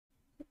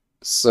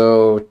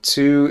So,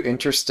 two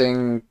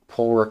interesting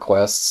pull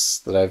requests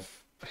that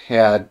I've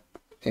had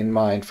in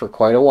mind for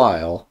quite a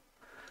while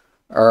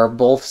are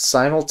both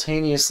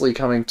simultaneously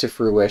coming to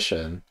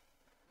fruition,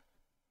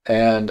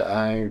 and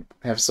I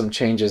have some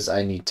changes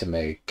I need to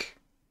make.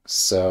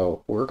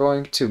 So, we're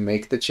going to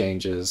make the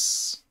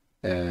changes,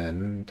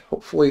 and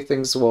hopefully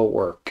things will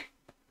work.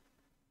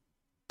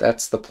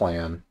 That's the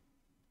plan.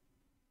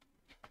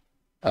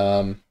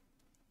 Um,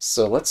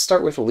 so let's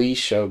start with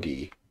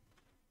Lishogi.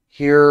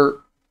 Here,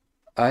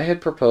 I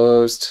had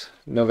proposed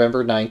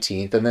November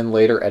 19th and then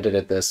later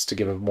edited this to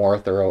give a more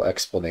thorough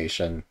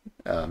explanation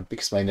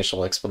because my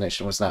initial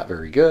explanation was not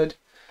very good.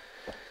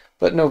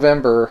 But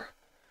November,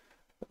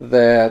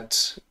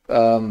 that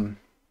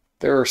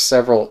there are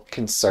several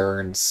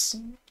concerns.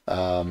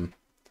 Um,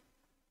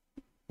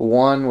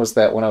 One was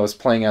that when I was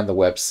playing on the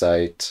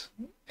website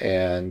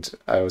and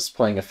I was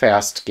playing a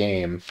fast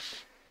game,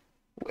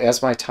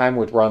 as my time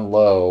would run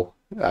low,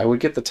 I would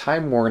get the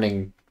time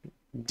warning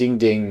ding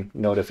ding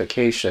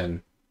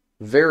notification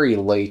very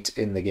late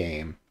in the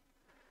game.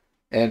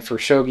 And for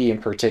shogi in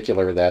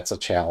particular, that's a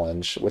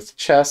challenge. With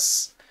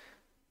chess,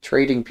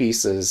 trading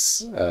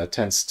pieces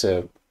tends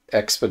to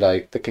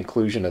expedite the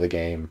conclusion of the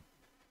game.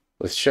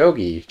 With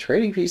shogi,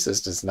 trading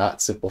pieces does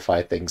not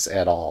simplify things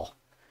at all.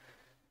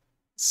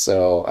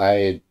 So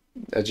I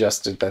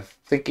adjusted the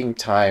thinking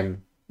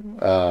time,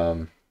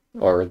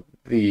 or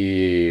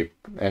the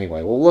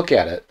anyway. We'll look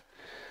at it.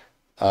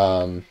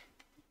 Um,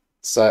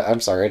 So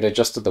I'm sorry, I'd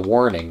adjusted the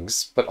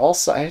warnings, but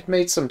also I had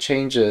made some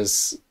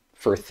changes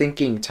for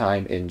thinking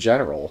time in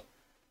general,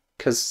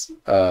 because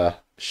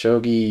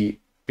shogi,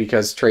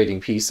 because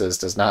trading pieces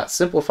does not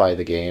simplify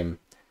the game.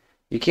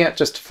 You can't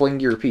just fling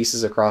your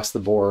pieces across the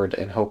board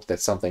and hope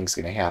that something's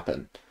going to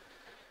happen.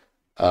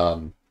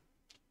 Um,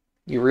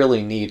 you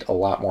really need a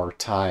lot more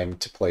time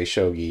to play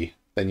shogi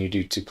than you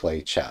do to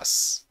play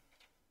chess.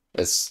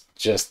 It's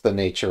just the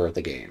nature of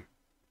the game.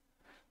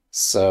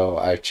 So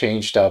I've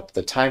changed up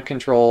the time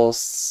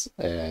controls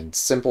and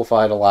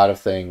simplified a lot of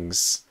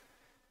things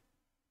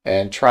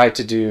and tried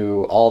to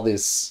do all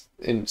this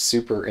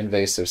super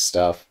invasive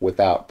stuff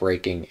without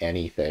breaking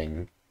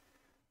anything.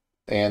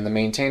 And the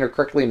maintainer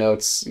correctly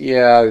notes,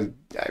 yeah,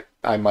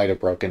 I might have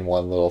broken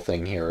one little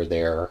thing here or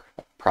there.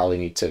 Probably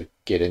need to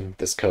get in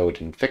this code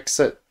and fix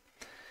it.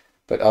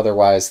 But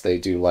otherwise, they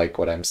do like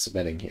what I'm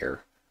submitting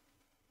here.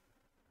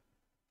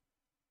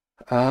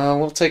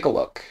 We'll take a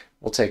look.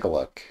 We'll take a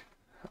look.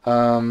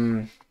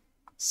 Um,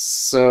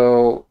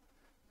 so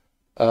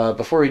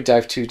before we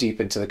dive too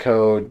deep into the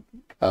code,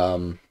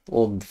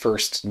 we'll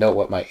first note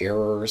what my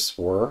errors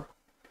were.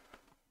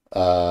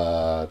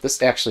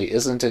 This actually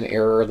isn't an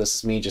error. This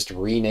is me just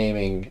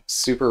renaming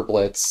Super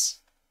Blitz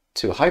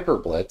to Hyper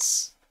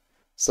Blitz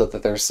so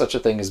that there's such a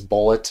thing as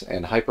Bullet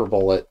and Hyper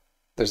Bullet.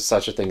 There's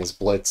such a thing as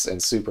Blitz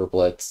and Super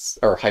Blitz,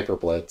 or Hyper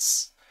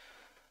Blitz.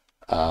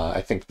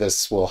 I think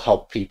this will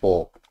help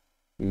people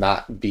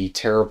not be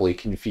terribly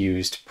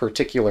confused,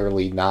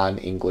 particularly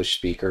non-English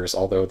speakers,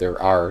 although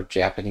there are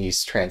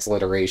Japanese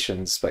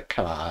transliterations, but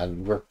come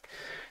on,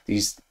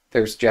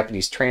 there's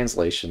Japanese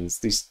translations.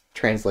 These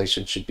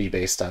translations should be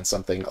based on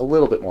something a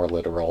little bit more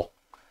literal.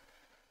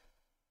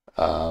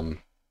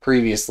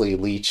 Previously,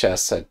 Lee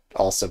Chess had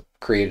also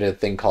created a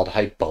thing called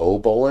Hypo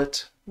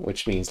Bullet,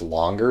 which means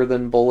longer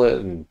than bullet,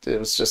 and it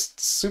was just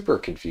super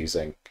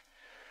confusing.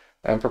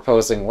 I'm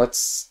proposing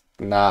let's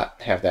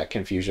not have that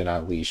confusion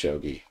on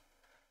Lishogi,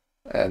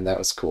 and that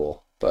was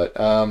cool. But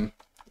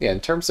yeah, in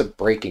terms of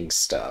breaking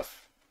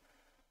stuff,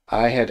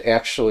 I had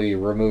actually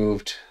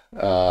removed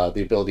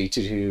the ability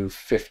to do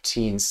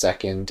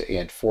 15-second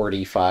and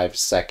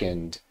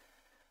 45-second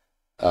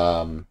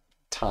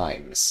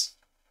times.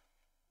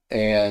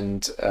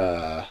 And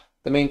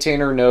the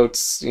maintainer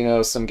notes,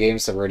 some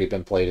games have already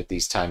been played at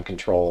these time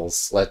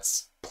controls.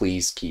 Let's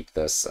please keep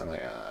this. I'm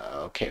like,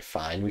 okay,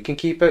 fine, we can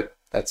keep it.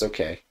 That's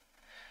okay.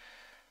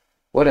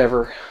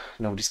 Whatever.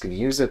 Nobody's going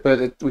to use it,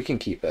 but we can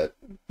keep it.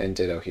 And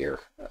ditto here.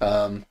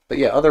 But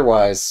yeah,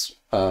 otherwise,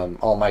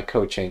 all my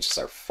code changes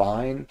are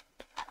fine.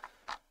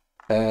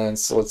 And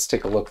so let's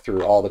take a look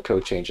through all the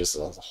code changes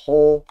as a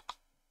whole.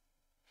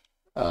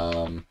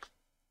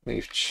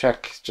 We've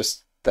checked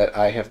just that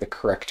I have the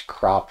correct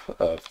crop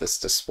of this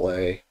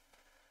display.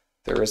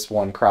 There is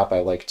one crop I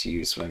like to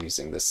use when I'm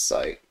using this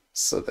site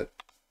so that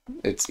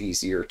it's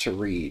easier to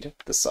read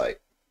the site.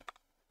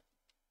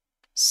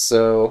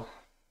 So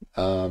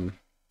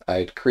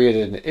I'd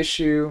created an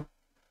issue.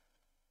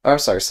 Oh, I'm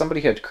sorry,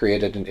 somebody had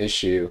created an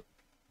issue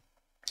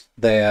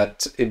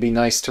that it'd be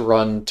nice to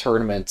run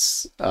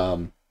tournaments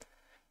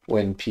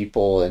when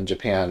people in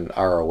Japan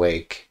are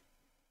awake.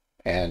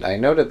 And I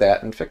noted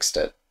that and fixed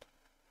it.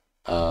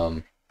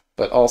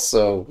 But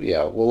also,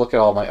 yeah, we'll look at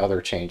all my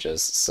other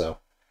changes. So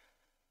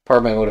part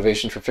of my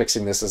motivation for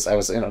fixing this is I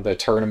was in the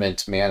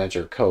tournament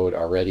manager code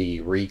already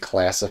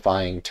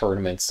reclassifying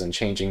tournaments and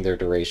changing their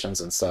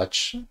durations and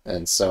such.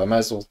 And so I might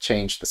as well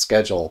change the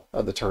schedule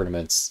of the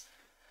tournaments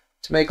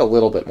to make a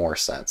little bit more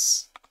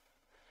sense.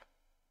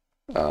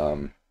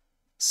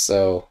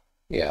 So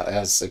yeah,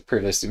 as I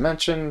previously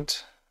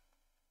mentioned,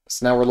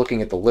 So now we're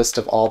looking at the list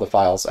of all the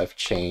files I've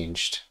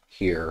changed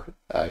here.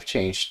 I've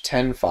changed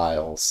 10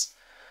 files.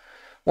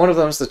 One of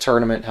them is the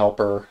tournament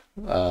helper.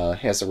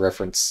 Has a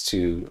reference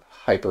to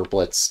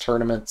HyperBlitz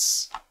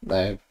tournaments.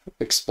 I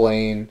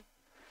explain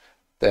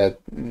that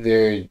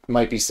there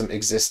might be some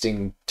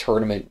existing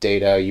tournament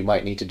data. You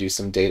might need to do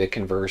some data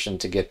conversion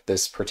to get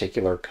this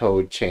particular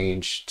code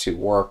change to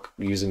work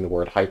using the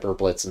word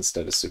HyperBlitz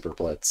instead of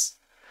SuperBlitz.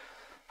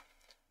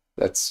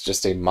 That's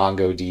just a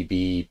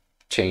MongoDB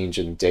change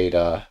in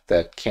data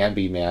that can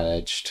be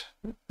managed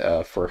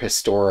for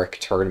historic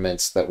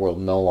tournaments that will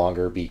no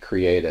longer be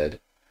created.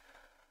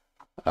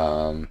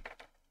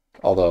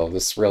 Although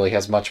this really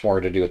has much more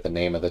to do with the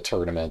name of the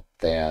tournament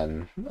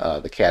than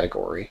the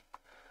category.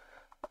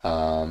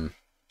 Yeah,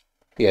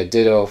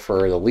 ditto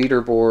for the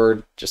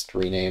leaderboard, just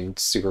renamed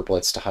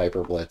SuperBlitz to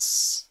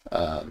HyperBlitz.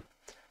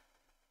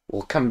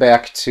 We'll come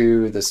back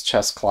to this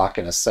chess clock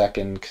in a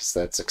second because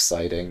that's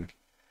exciting.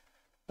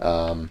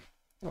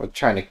 I'm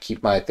trying to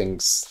keep my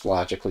things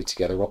logically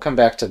together. We'll come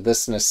back to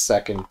this in a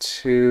second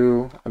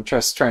too. I'm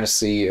just trying to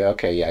see,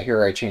 okay, yeah,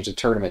 here I changed the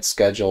tournament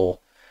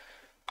schedule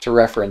to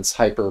reference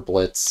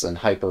HyperBlitz and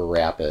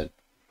HyperRapid.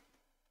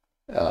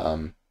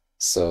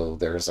 So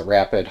there's a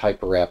rapid,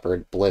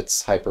 hyper-rapid,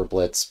 blitz,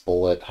 hyper-blitz,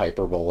 bullet,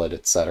 hyper-bullet,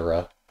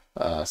 etc.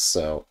 There's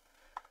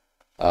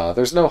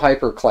no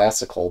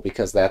hyper-classical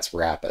because that's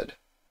rapid.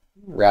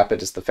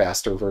 Rapid is the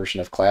faster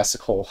version of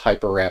classical,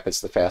 hyper-rapid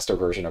is the faster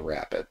version of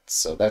rapid.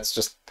 So that's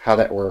just how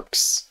that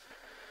works.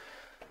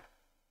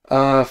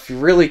 If you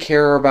really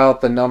care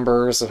about the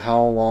numbers of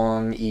how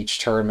long each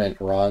tournament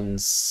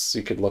runs,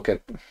 you could look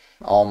at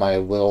all my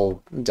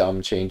little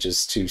dumb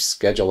changes to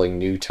scheduling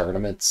new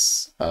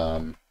tournaments.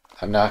 I'm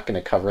not going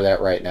to cover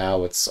that right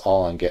now. It's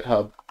all on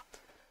GitHub.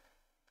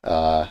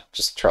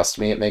 Just trust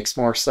me, it makes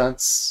more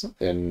sense.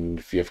 And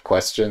if you have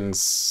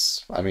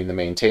questions, I mean, the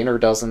maintainer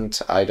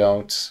doesn't, I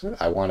don't.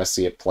 I want to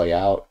see it play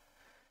out.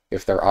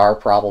 If there are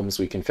problems,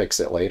 we can fix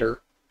it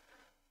later.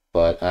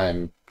 But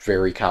I'm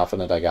very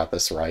confident I got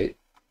this right.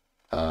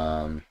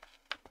 Yeah,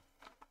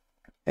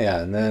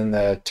 and then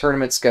the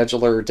tournament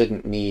scheduler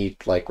didn't need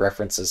like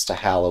references to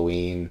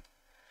Halloween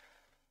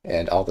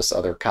and all this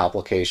other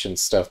complication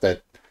stuff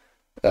that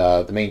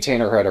the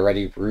maintainer had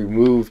already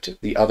removed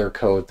the other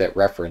code that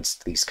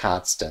referenced these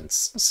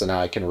constants, so now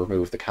I can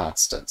remove the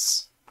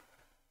constants.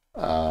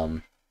 We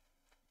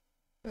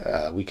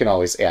can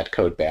always add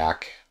code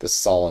back. This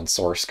is all in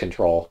source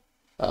control.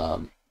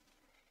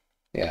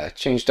 Yeah,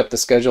 changed up the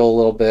schedule a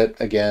little bit.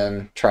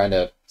 Again, trying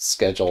to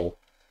schedule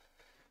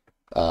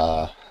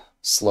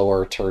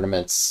slower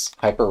tournaments.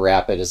 Hyper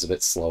Rapid is a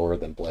bit slower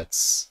than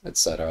Blitz,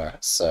 etc.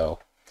 So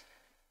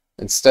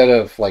instead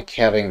of like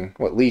having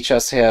what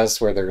Lichess has,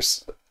 where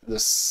there's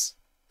this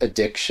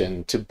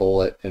addiction to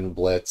bullet and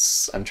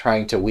blitz, I'm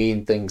trying to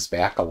wean things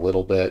back a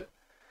little bit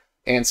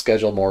and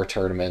schedule more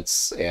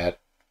tournaments at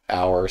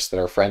hours that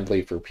are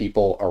friendly for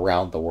people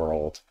around the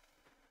world.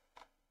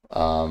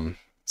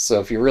 So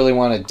if you really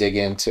want to dig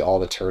into all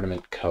the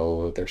tournament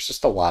code, there's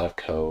just a lot of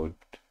code.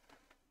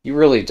 You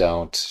really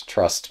don't,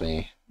 trust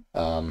me.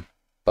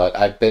 But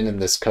I've been in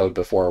this code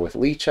before with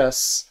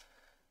Lichess,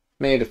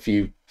 made a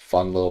few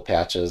fun little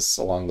patches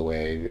along the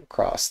way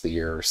across the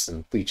years,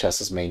 and Lichess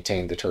has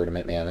maintained the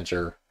tournament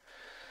manager.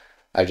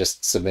 I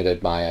just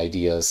submitted my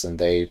ideas, and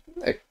they,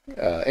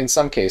 in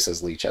some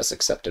cases, Lichess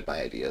accepted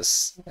my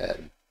ideas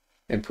and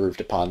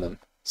improved upon them,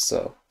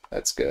 so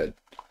that's good.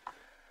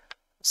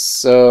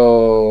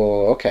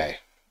 So, okay,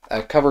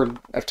 I've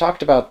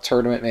talked about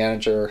tournament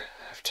manager,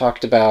 I've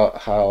talked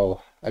about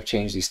how I've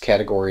changed these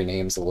category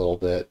names a little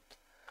bit.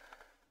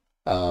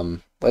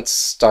 Let's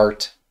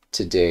start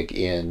to dig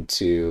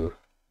into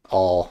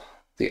all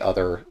the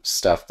other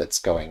stuff that's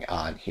going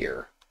on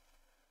here.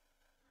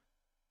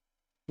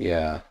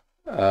 Yeah.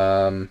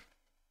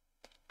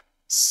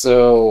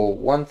 So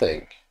one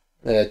thing,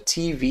 the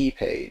TV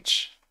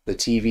page, the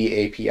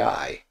TV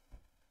API.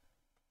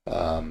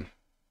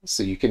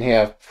 So you can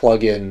have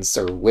plugins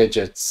or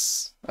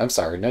widgets. I'm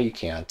sorry, no you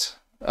can't.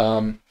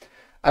 I'm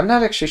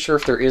not actually sure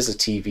if there is a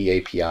TV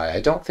API.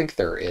 I don't think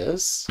there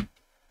is.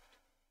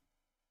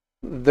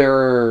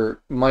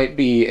 There might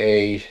be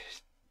a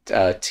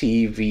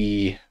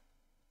TV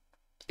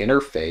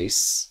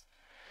interface,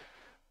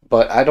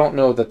 but I don't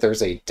know that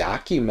there's a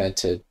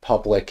documented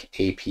public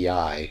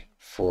API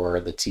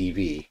for the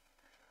TV.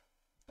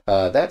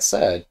 That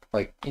said,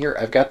 like here,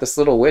 I've got this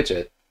little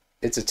widget.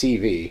 It's a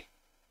TV,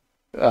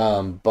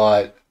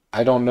 but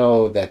I don't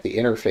know that the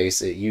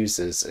interface it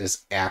uses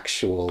is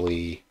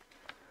actually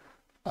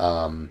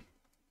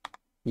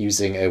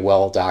using a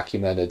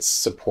well-documented,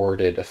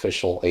 supported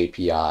official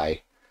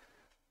API.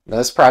 Now,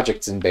 this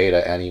project's in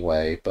beta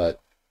anyway, but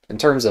in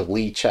terms of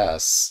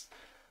Lichess,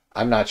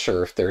 I'm not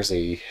sure if there's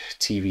a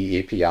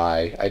TV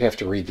API. I'd have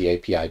to read the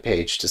API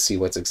page to see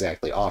what's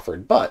exactly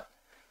offered, but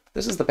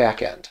this is the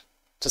back end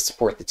to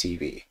support the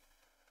TV.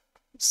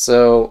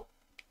 So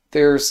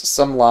there's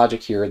some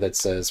logic here that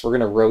says we're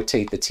going to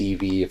rotate the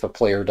TV. If a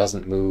player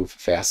doesn't move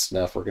fast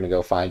enough, we're going to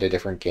go find a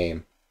different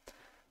game.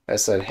 I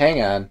said,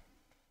 hang on,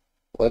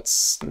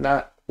 let's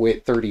not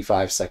wait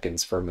 35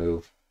 seconds for a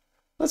move.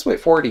 Let's wait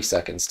 40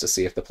 seconds to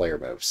see if the player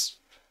moves.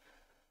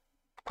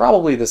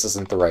 Probably this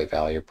isn't the right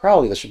value.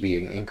 Probably this should be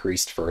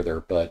increased further,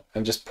 but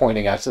I'm just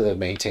pointing out to the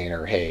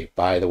maintainer, hey,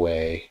 by the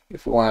way,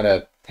 if we want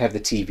to have the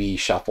TV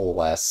shuffle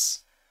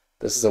less,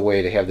 this is a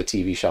way to have the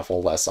TV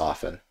shuffle less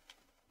often.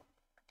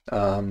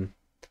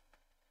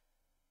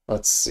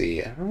 Let's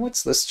see.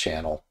 What's this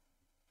channel?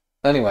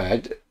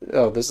 Anyway,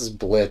 oh, this is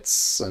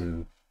Blitz,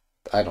 and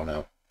I don't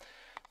know. A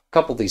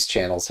couple of these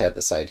channels had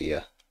this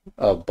idea.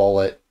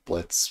 Bullet,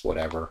 Blitz,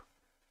 whatever.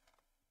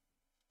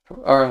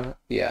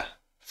 Yeah.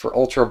 For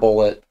Ultra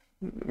Bullet,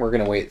 we're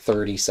going to wait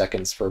 30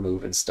 seconds for a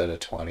move instead of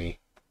 20.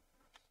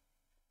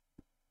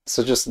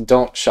 So just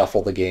don't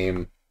shuffle the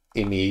game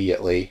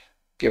immediately.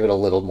 Give it a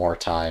little more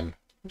time.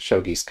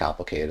 Shogi's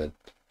complicated.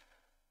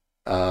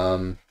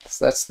 So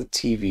that's the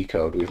TV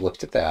code. We've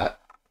looked at that.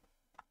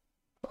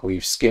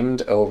 We've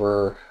skimmed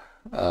over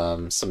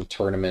some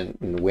tournament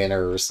and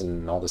winners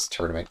and all this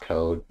tournament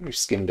code. We've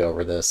skimmed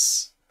over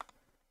this.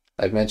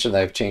 I've mentioned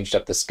that I've changed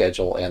up the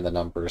schedule and the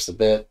numbers a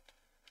bit.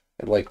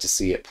 I'd like to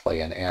see it play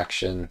in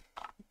action.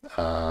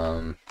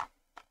 And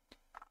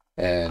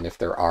if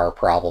there are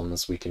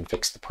problems, we can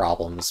fix the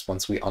problems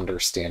once we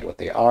understand what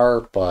they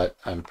are, but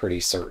I'm pretty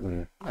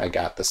certain I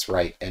got this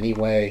right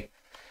anyway.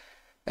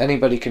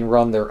 Anybody can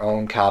run their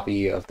own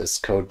copy of this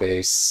code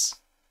base.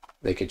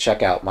 They could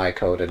check out my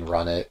code and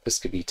run it. This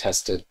could be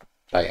tested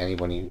by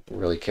anyone who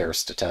really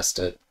cares to test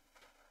it.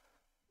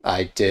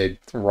 I did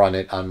run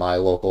it on my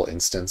local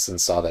instance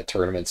and saw that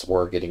tournaments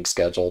were getting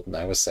scheduled, and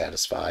I was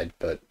satisfied,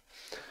 but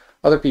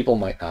other people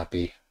might not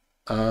be.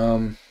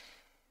 Alright,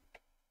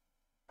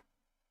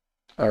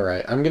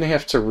 I'm going to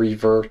have to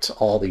revert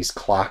all these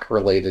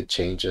clock-related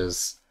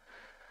changes.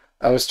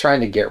 I was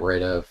trying to get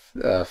rid of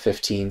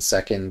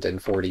 15-second and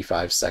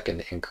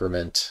 45-second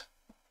increment,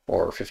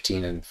 or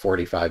 15 and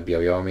 45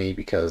 Byoyomi,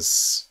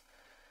 because,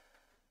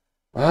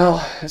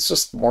 well, it's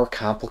just more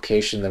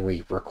complication than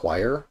we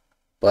require,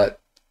 but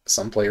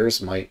some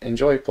players might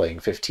enjoy playing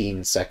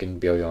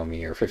 15-second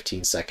Byoyomi or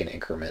 15-second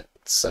increment,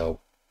 so...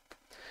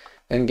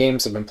 And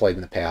games have been played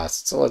in the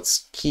past, so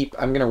let's keep...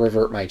 I'm going to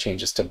revert my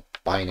changes to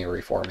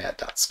binary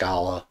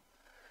format.scala.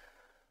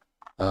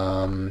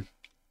 I'm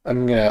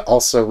going to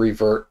also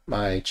revert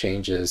my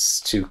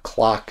changes to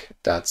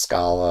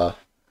clock.scala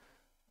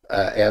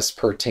as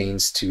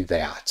pertains to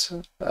that,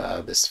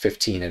 this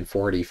 15 and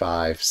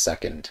 45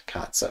 second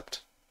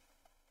concept.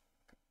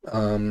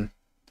 Does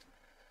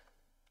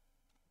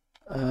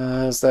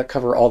that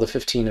cover all the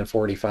 15 and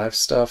 45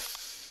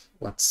 stuff?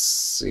 Let's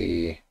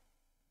see.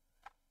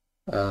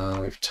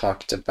 We've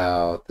talked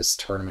about this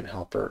tournament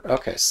helper.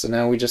 Okay, so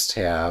now we just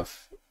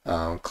have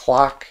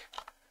clock,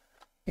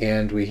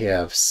 and we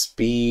have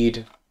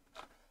speed,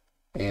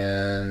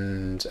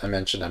 and I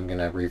mentioned I'm going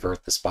to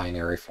revert this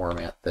binary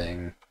format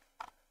thing.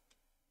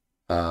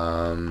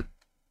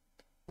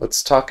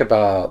 Let's talk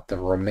about the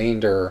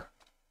remainder.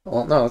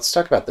 Well, no, let's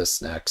talk about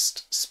this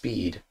next.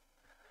 Speed.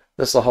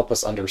 This will help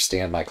us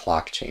understand my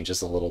clock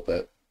changes a little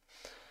bit.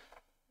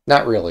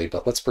 Not really,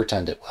 but let's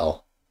pretend it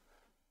will.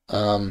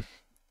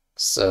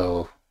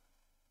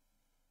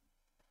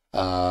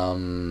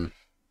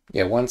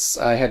 Yeah, once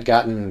I had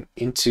gotten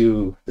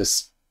into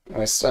this,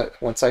 once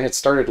I had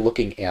started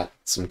looking at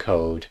some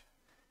code,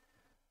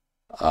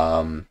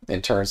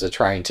 in terms of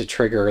trying to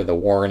trigger the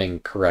warning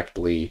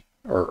correctly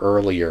or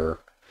earlier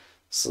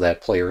so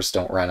that players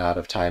don't run out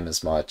of time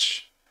as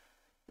much,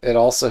 it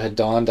also had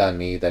dawned on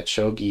me that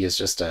Shogi is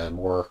just a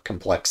more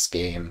complex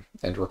game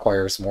and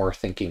requires more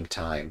thinking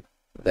time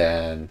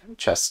than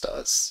chess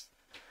does.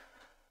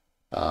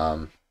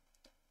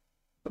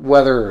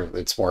 Whether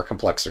it's more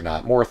complex or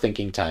not, more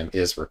thinking time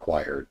is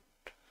required.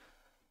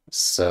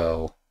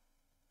 So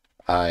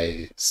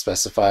I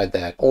specified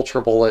that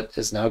Ultra Bullet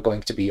is now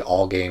going to be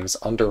all games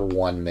under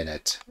 1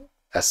 minute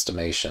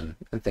estimation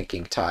and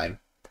thinking time.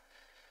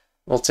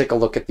 We'll take a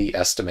look at the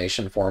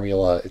estimation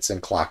formula. It's in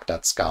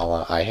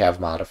clock.scala. I have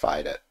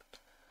modified it.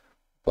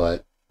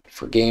 But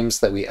for games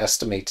that we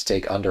estimate to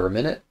take under a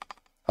minute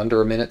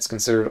is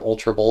considered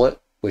Ultra Bullet,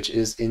 which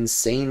is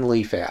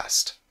insanely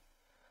fast.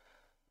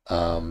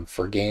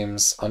 For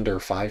games under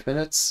 5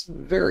 minutes,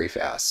 very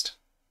fast.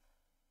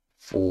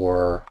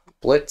 For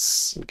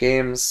Blitz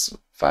games,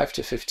 5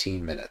 to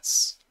 15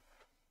 minutes.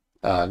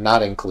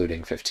 Not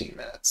including 15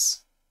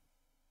 minutes.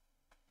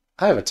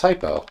 I have a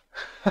typo.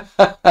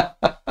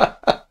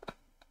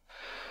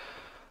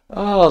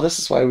 Oh, this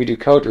is why we do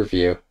code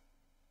review.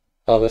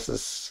 Oh, this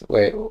is...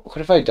 Wait, what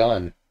have I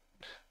done?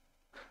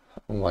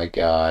 Oh my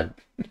god.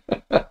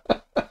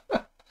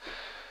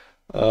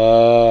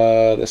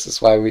 This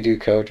is why we do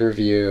code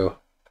review.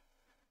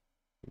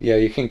 Yeah,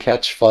 you can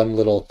catch fun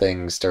little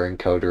things during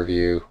code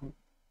review.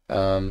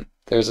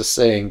 There's a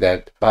saying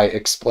that by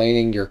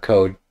explaining your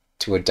code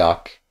to a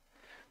duck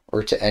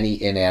or to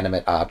any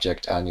inanimate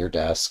object on your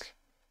desk,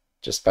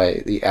 just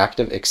by the act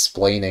of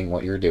explaining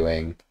what you're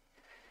doing,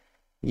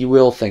 you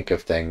will think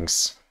of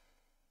things.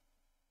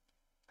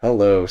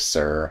 Hello,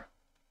 sir.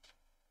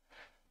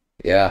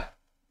 Yeah.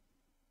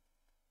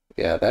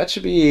 Yeah, that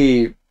should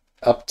be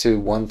up to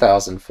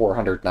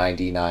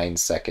 1,499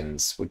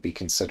 seconds would be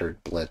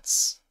considered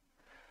blitz.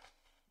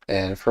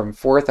 And from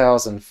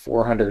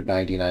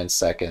 4,499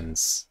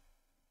 seconds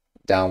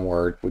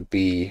downward would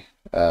be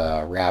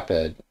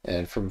rapid.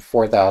 And from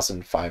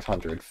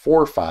 4,500,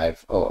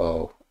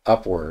 4500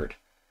 upward,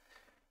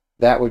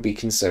 that would be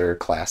considered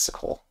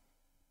classical.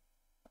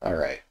 All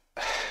right.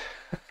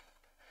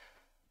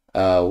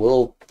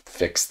 We'll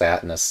fix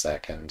that in a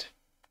second.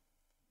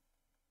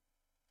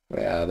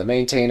 Yeah, the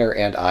maintainer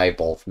and I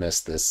both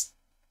missed this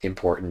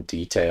important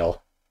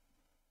detail.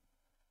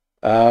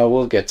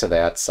 We'll get to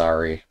that,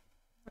 sorry.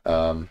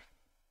 I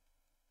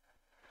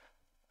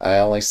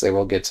only say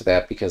we'll get to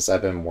that because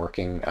I've been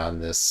working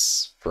on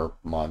this for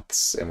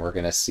months and we're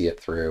going to see it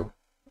through.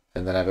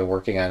 And then I've been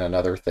working on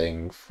another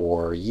thing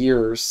for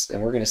years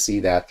and we're going to see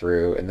that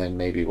through, and then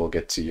maybe we'll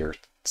get to your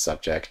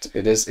subject.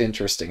 It is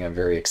interesting. I'm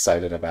very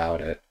excited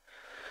about it.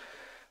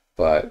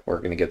 But we're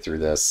going to get through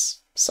this.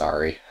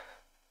 Sorry.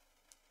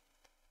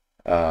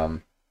 Yeah.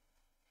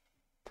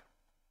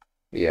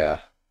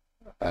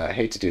 I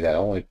hate to do that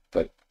only,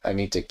 but I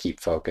need to keep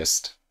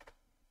focused.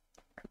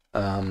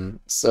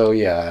 So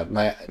yeah,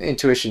 my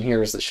intuition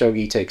here is that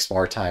Shogi takes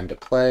more time to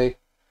play.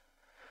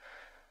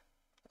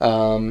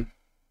 I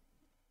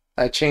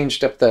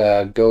changed up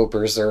the Go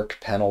Berserk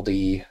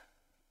penalty.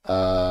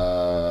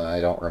 I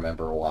don't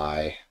remember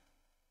why.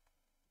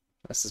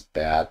 This is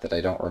bad that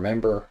I don't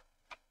remember.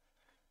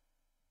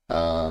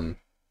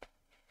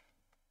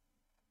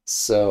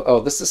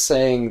 This is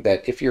saying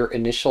that if your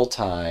initial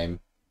time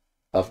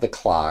of the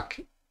clock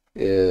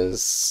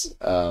is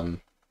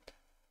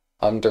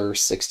under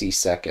 60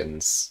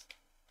 seconds,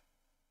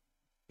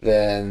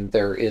 then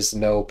there is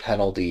no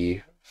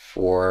penalty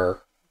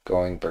for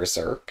going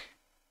berserk.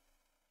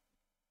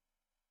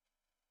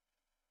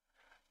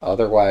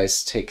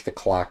 Otherwise, take the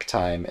clock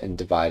time and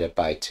divide it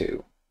by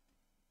 2.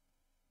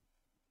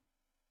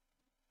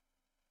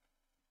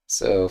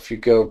 So if you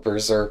go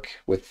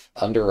berserk with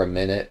under a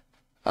minute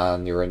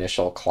on your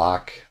initial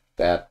clock,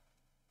 that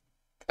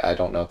I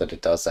don't know that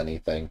it does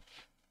anything.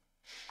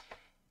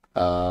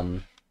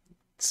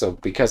 So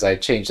because I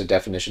changed the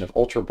definition of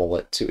Ultra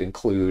Bullet to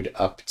include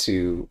up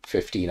to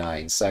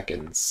 59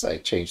 seconds, I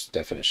changed the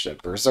definition of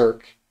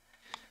Berserk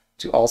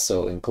to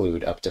also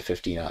include up to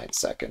 59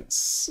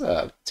 seconds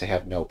to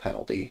have no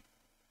penalty.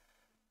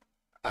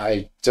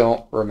 I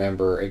don't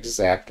remember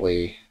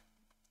exactly.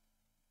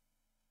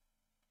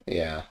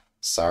 Yeah,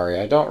 sorry,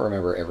 I don't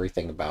remember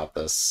everything about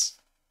this.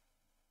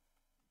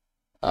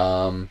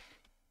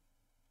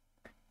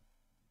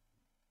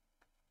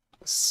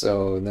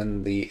 So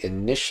then the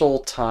initial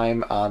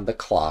time on the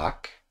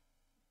clock.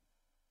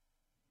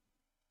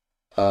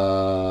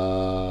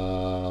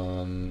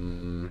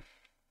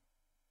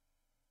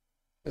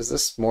 Is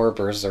this more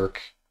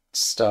Berserk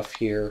stuff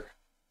here?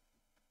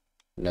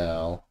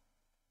 No.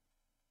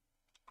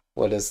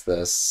 What is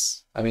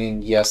this? I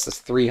mean, yes, this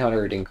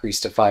 300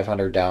 increased to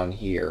 500 down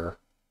here.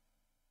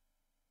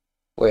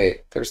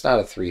 Wait, there's not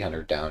a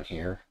 300 down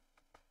here.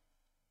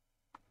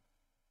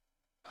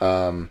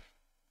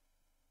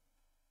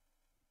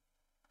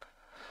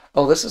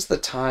 Oh, this is the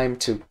time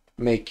to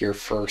make your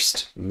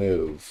first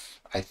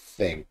move, I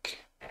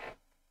think.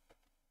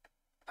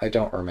 I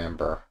don't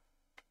remember.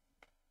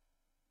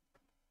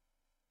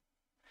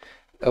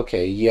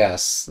 Okay,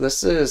 yes,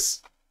 this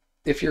is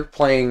if you're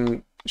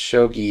playing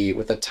Shogi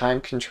with a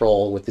time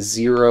control with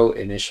 0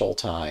 initial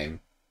time.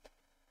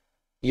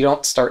 You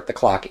don't start the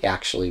clock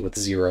actually with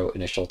 0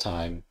 initial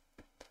time.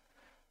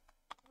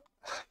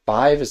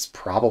 5 is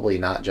probably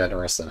not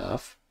generous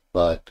enough,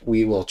 but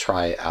we will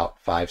try out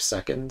 5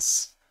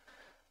 seconds.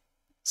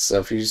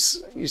 So if you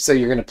say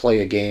you're going to play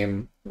a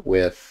game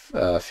with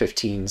a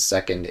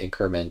 15-second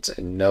increment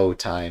and no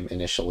time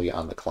initially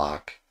on the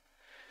clock,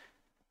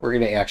 we're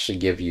going to actually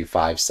give you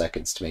 5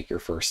 seconds to make your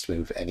first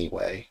move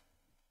anyway.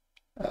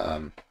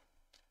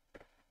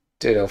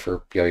 Ditto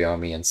for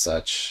Yoyomi and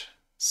such.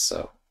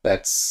 So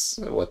that's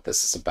what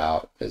this is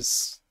about,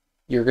 is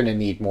you're going to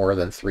need more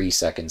than 3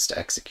 seconds to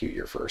execute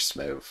your first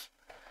move.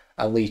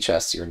 On Lee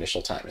chess, your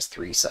initial time is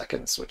 3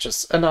 seconds, which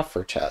is enough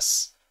for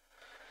chess.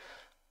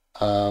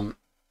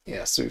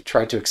 Yeah, so we've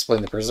tried to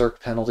explain the Berserk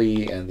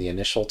penalty and the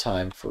initial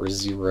time for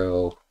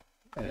 0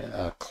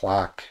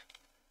 clock.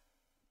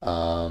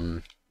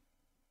 Oh,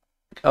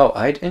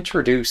 I'd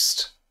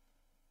introduced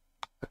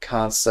a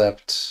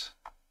concept.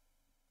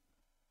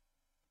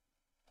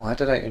 Why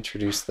did I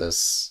introduce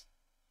this?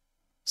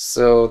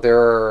 So there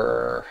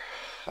are,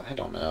 I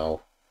don't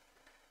know.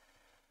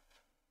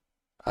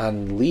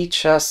 On Lee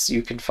chess,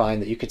 you can find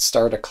that you could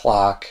start a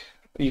clock.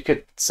 You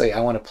could say,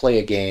 I want to play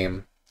a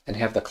game, and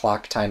have the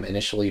clock time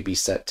initially be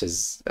set to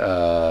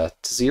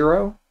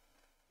 0,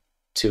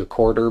 to a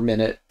quarter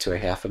minute, to a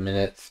half a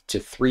minute, to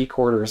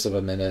 3/4 of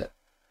a minute,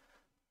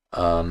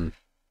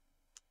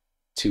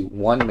 to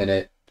 1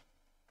 minute,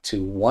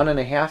 to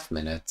 1.5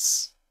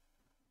 minutes,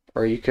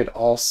 or you could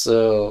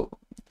also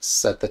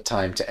set the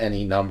time to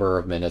any number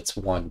of minutes,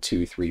 1,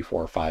 2, 3,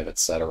 4, 5,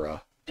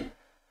 etc.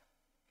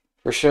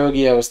 For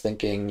Shogi, I was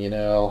thinking,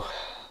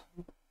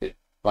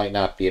 might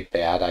not be a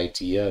bad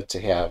idea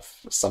to have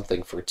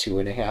something for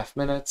 2.5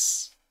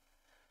 minutes,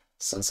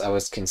 since I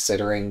was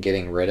considering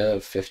getting rid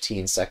of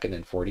 15-second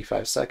and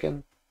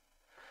 45-second.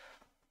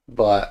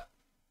 But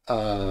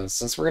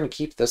since we're going to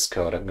keep this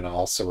code, I'm going to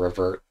also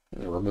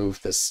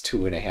remove this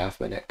 2.5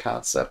 minute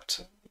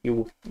concept.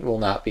 You will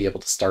not be able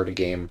to start a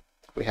game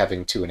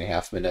having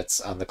 2.5 minutes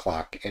on the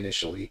clock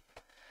initially.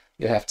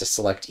 You have to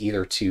select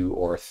either 2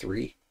 or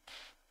 3.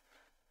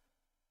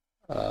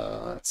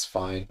 That's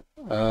fine.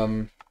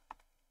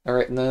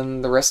 Alright, and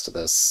then the rest of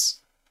this.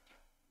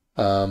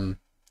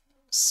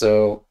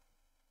 So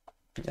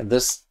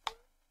this...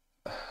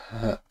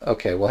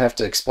 Okay, we'll have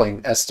to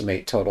explain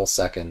estimate total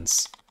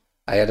seconds.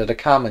 I added a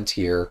comment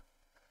here.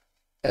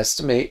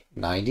 Estimate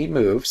 90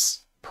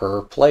 moves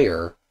per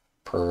player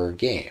per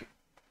game.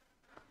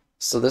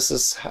 So this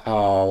is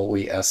how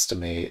we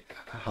estimate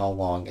how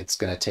long it's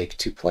going to take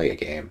to play a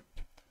game.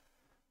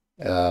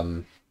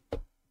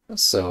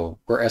 So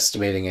we're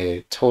estimating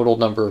a total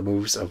number of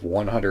moves of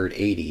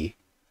 180.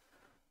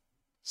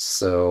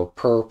 So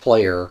per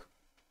player,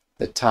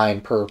 the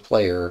time per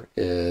player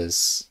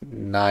is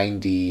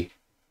 90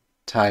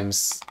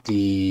 times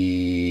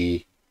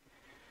the...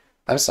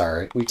 I'm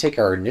sorry, we take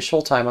our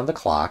initial time on the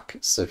clock.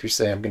 So if you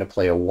say I'm going to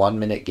play a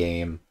 1-minute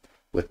game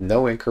with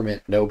no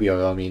increment, no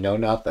Byoyomi, no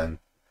nothing,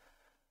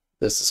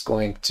 this is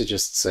going to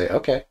just say,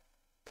 okay,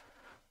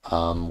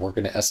 we're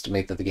going to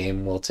estimate that the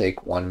game will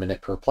take 1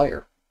 minute per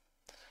player.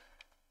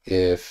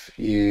 If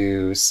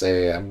you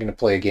say I'm going to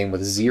play a game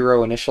with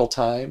 0 initial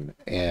time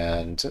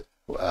and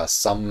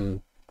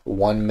some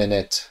 1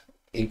 minute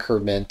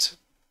increment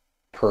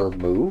per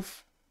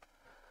move,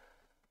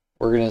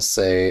 we're going to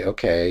say,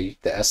 okay,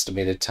 the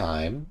estimated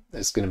time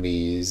is going to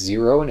be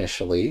 0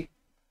 initially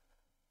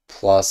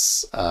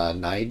plus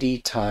 90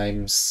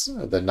 times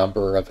the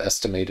number of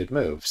estimated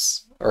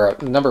moves, or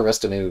number of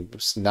estimated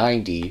moves,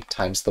 90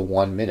 times the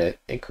 1 minute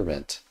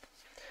increment.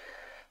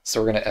 So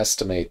we're going to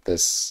estimate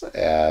this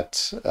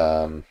at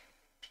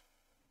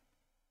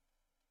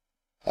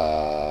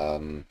well,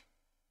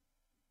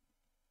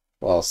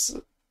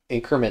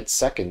 increment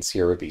seconds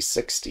here would be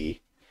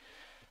 60.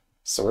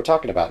 So we're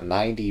talking about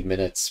 90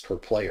 minutes per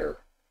player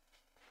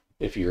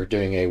if you're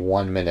doing a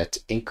 1 minute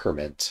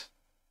increment.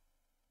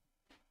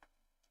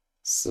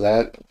 So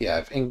that, yeah,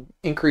 I've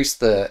increased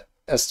the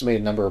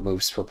estimated number of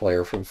moves per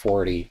player from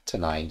 40 to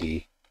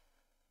 90.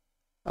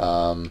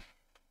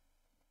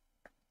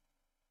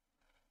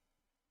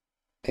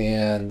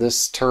 And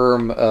this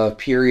term of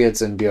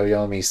periods and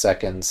Byoyomi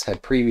seconds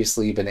had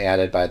previously been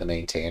added by the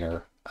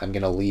maintainer. I'm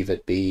going to leave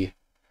it be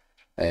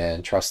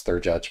and trust their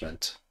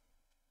judgment.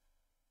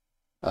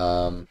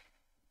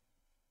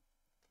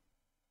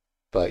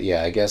 But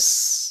yeah, I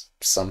guess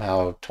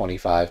somehow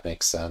 25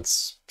 makes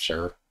sense.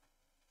 Sure,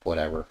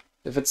 whatever.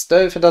 If it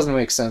doesn't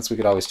make sense, we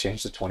could always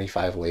change to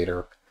 25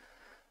 later.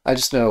 I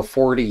just know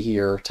 40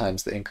 here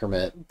times the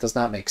increment does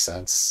not make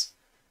sense.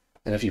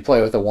 And if you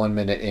play with a 1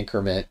 minute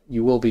increment,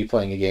 you will be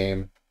playing a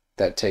game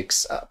that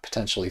takes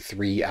potentially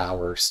 3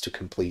 hours to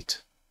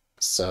complete.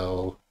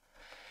 So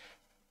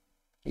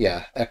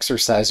yeah,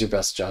 exercise your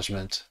best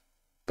judgment.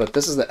 But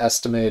this is the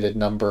estimated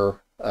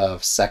number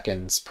of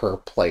seconds per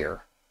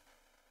player.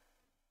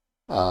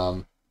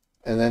 And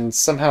then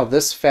somehow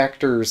this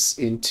factors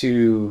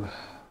into...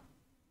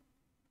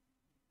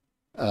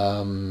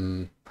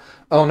 oh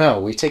no,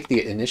 we take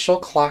the initial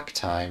clock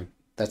time,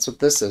 that's what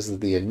this is,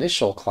 the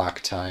initial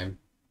clock time,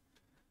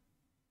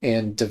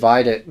 and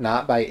divide it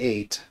not by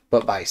 8,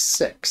 but by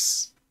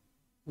 6.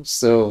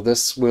 So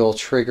this will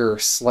trigger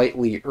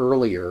slightly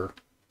earlier,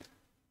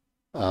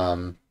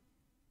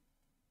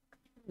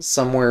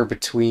 somewhere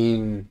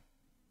between...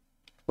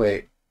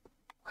 Wait,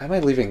 why am I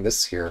leaving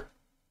this here?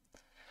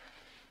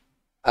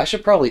 I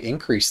should probably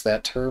increase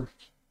that term.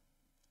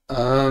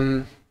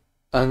 On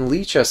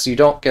Lichess, you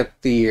don't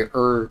get the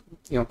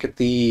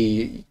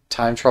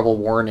time trouble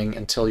warning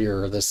until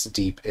you're this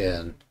deep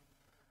in.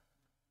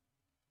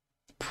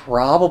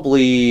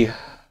 Probably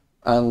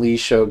on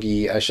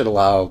Lishogi, I should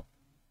allow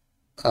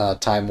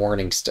time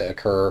warnings to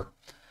occur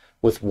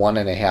with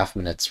 1.5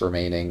 minutes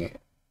remaining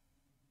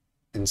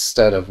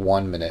instead of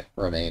 1 minute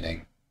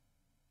remaining.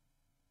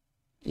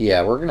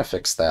 Yeah, we're gonna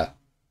fix that.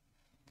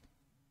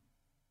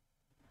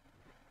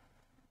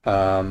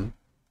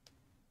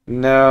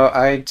 No,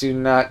 I do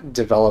not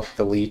develop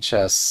the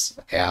Lichess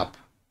app.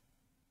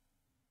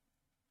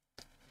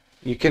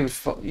 You can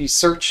you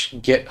search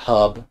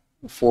GitHub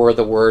for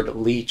the word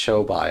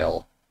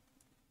Lichobile.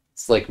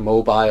 It's like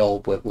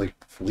mobile with like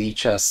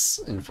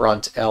Lichess in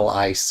front,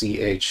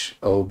 Lichobile.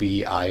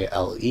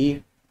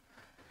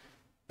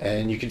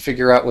 And you can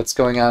figure out what's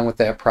going on with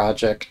that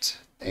project.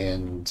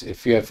 And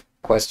if you have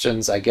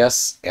questions, I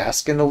guess,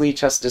 ask in the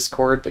Lichess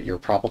Discord, but you're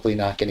probably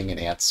not getting an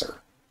answer.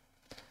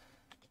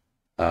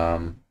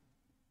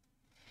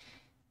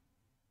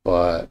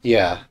 But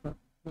yeah,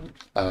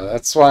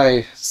 that's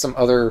why some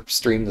other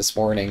stream this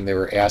morning, they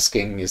were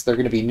asking, is there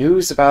going to be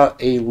news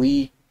about a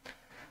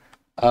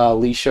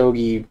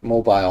Lishogi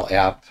mobile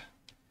app?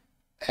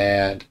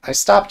 And I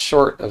stopped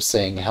short of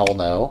saying hell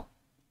no.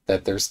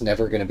 that there's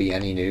never going to be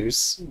any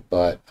news,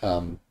 but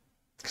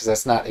because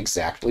that's not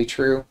exactly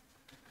true,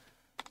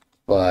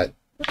 but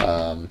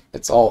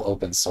it's all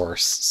open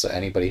source, so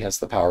anybody has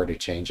the power to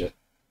change it.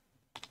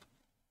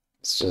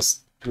 It's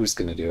just who's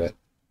going to do it.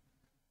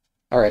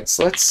 Alright,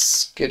 so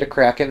let's get a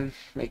cracking,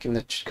 making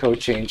the code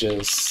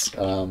changes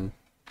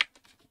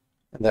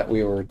that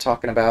we were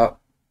talking about.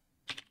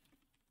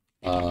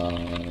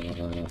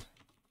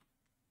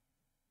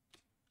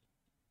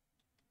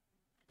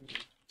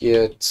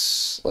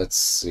 Let's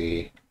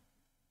see,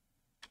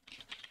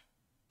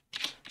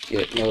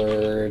 git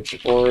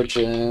merge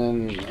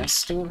origin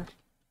master.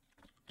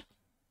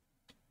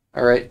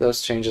 Alright,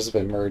 those changes have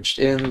been merged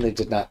in. They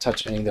did not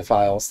touch any of the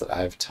files that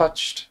I've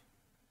touched.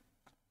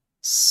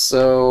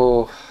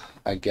 So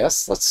I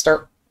guess let's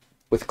start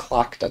with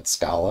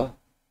clock.scala.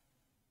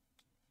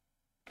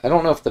 I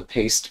don't know if the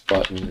paste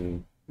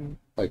button,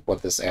 like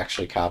what this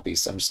actually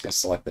copies, so I'm just going to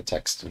select the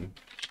text and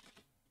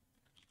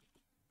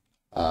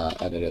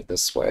edit it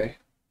this way.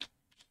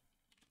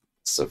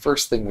 So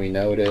first thing we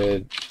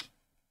noted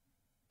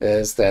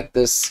is that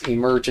this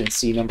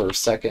emergency number of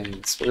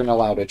seconds, we're going to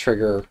allow to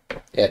trigger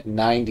at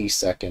 90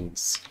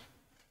 seconds.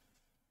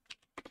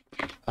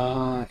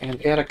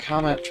 And add a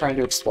comment trying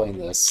to explain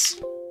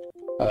this.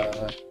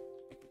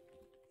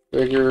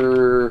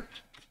 Trigger,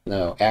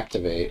 no,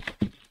 activate.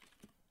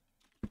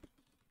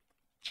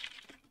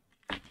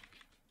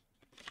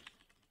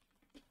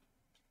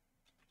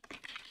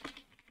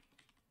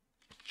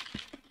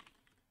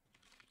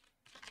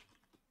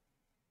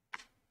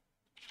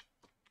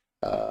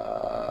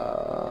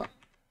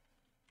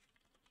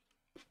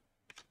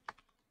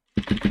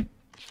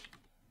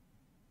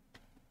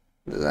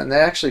 And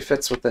that actually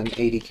fits within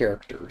 80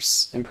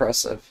 characters.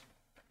 Impressive.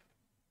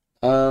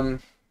 That's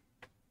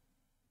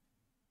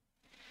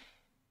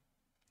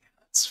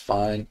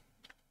fine.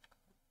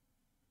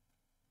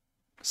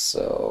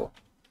 So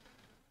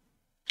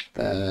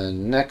the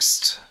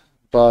next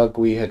bug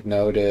we had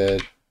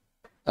noted,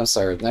 I'm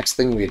sorry, the next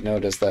thing we had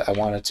noted is that I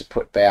wanted to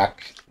put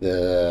back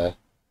the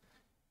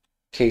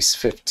case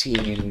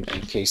 15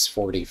 and case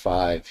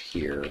 45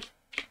 here.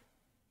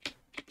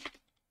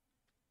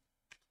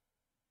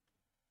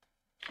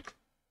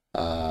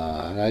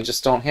 And I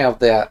just don't have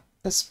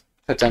this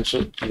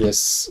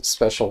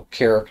special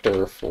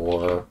character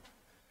for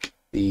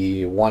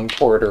the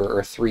 1/4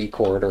 or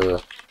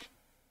 3/4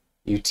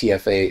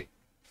 UTF-8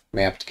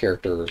 mapped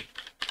character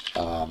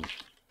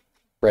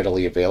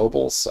readily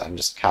available, so I'm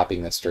just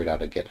copying this straight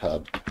out of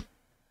GitHub.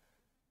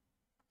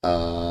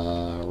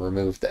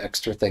 Remove the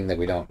extra thing that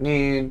we don't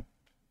need.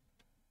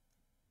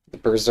 The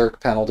berserk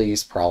penalty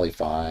is probably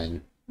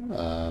fine.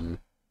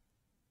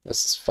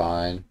 This is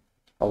fine.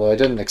 Although I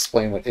didn't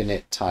explain what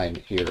init time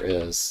here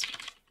is.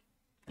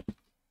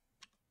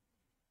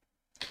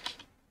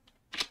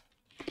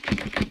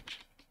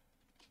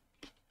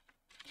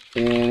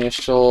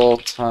 Initial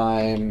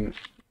time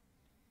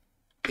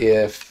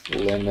if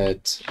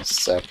limit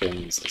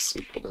seconds is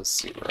equal to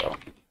 0.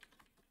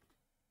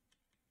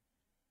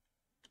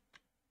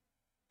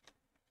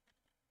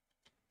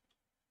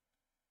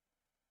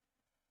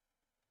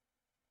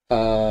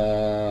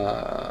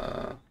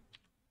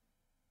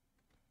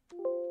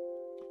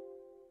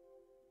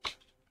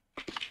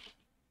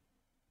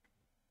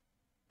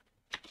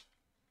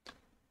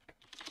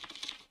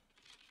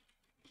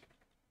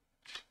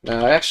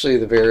 No, actually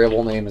the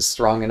variable name is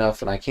strong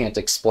enough and I can't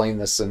explain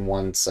this in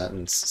one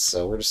sentence,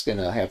 so we're just going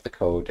to have the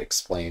code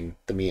explain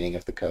the meaning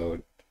of the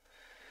code,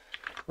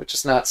 which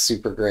is not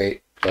super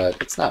great,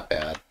 but it's not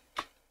bad.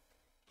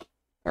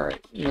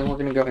 Alright, and then we're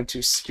going to go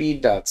into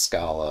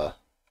speed.scala,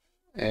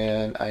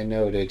 and I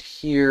noted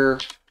here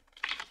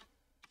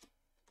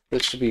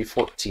this should be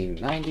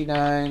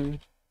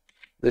 1499.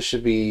 This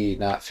should be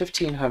not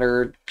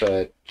 1500,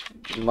 but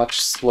much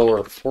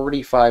slower,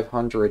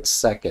 4500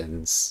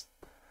 seconds.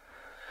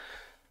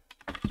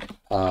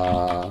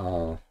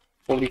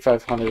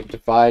 4500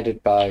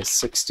 divided by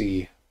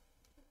 60.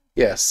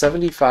 Yeah,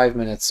 75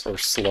 minutes or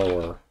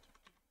slower.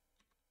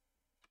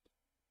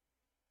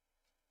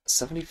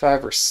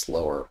 75 or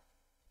slower.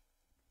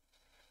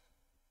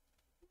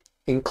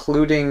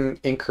 Including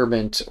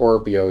increment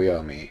or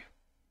byoyomi.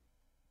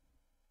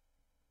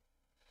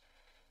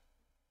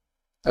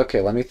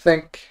 Okay, let me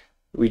think.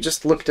 We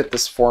just looked at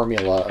this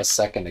formula a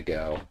second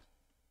ago.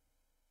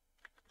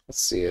 Let's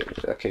see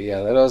it. Okay,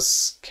 yeah, that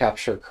does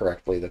capture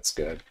correctly. That's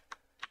good.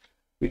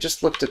 We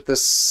just looked at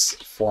this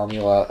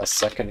formula a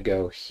second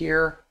ago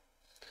here,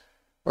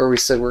 where we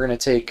said we're going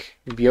to take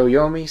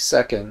byoyomi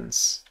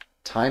seconds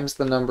times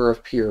the number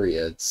of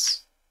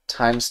periods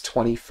times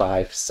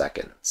 25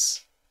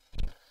 seconds.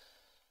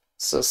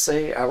 So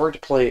say I were to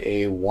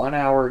play a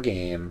 1-hour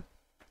game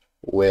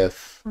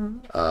with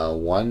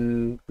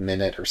 1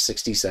 minute or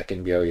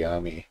 60-second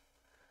byoyomi.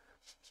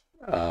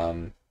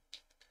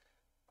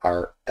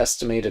 Our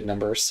estimated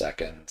number of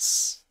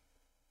seconds,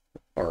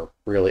 or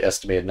really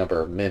estimated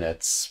number of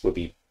minutes, would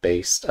be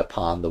based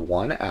upon the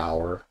 1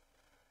 hour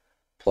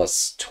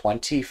plus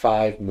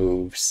 25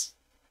 moves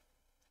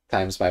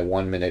times my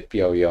 1 minute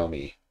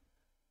byoyomi.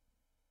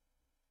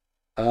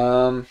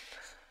 Um,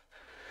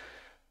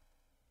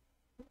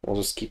 we'll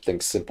just keep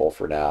things simple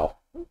for now.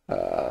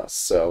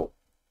 So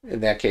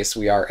in that case,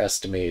 we are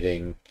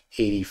estimating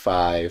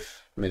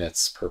 85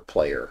 minutes per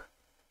player.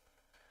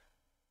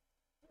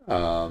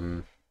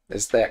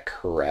 Is that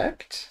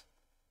correct?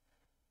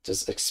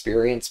 Does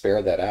experience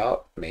bear that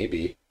out?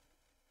 Maybe.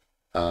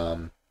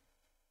 Um,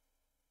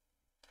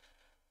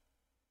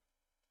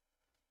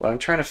 what I'm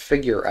trying to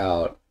figure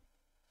out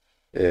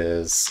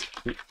is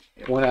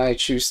when I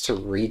choose to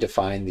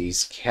redefine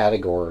these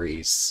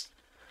categories,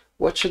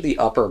 what should the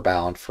upper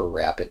bound for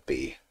rapid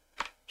be?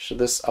 Should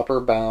this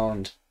upper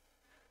bound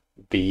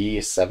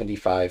be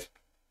 75?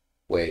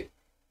 Wait,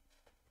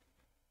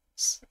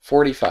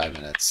 45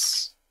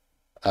 minutes.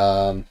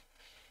 I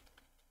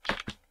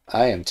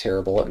am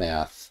terrible at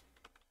math.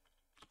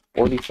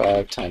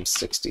 45 times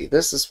 60.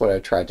 This is what I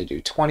tried to do.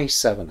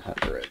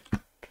 2,700.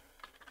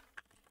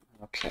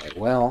 Okay,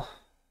 well,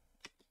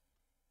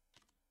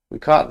 we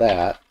caught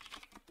that.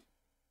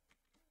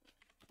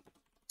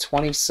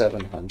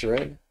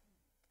 2,700.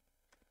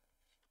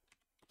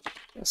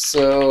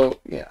 So,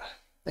 yeah,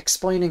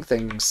 explaining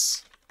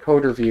things,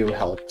 code review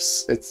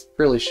helps. It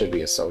really should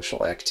be a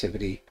social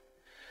activity.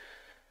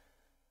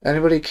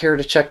 Anybody care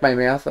to check my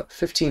math?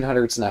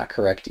 1,500's not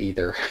correct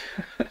either.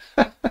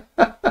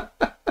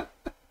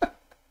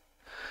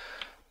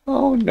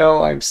 Oh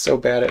no, I'm so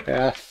bad at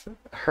math.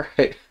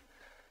 Alright.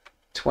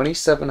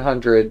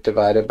 2,700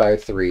 divided by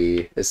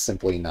 3 is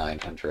simply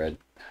 900.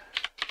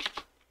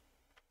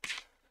 Oh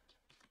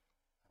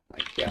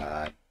my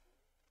god.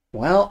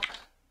 Well,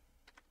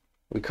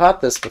 we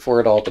caught this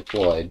before it all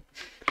deployed.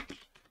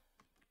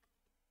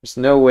 There's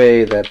no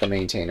way that the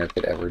maintainer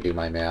could ever do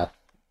my math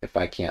if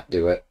I can't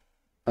do it.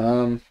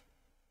 How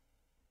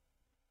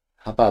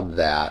about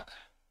that?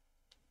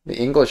 The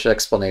English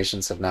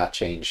explanations have not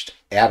changed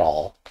at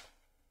all.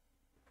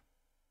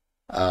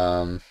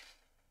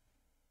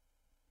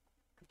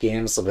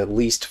 Games of at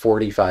least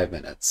 45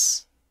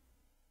 minutes.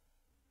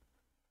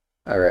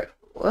 Alright,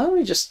 well, let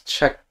me just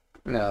check.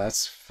 No,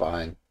 that's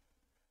fine.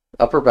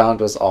 Upper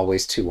bound was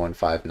always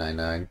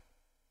 21599.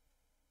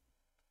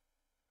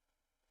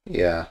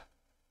 Yeah.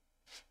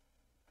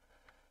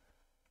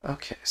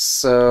 Okay,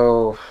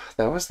 so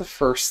that was the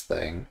first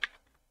thing.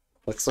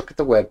 Let's look at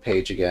the web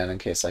page again in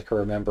case I can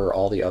remember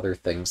all the other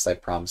things I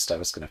promised I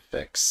was going to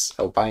fix.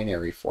 Oh,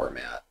 binary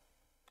format.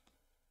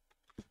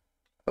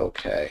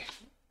 Okay.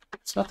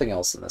 There's nothing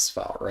else in this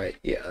file, right?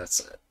 Yeah, that's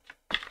it.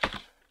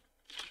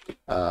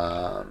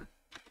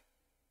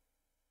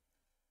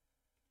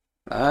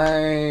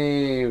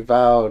 I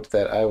vowed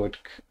that I would...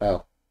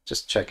 Oh,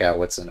 just check out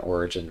what's in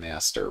Origin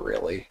Master,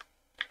 really.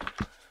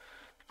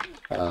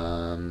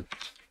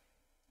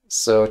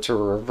 So to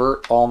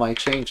revert all my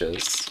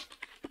changes,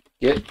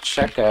 git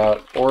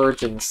checkout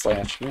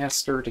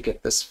origin/master to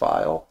get this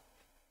file.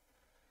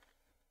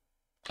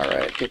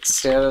 Alright, git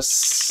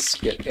status,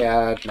 git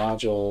add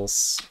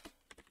modules,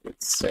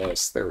 git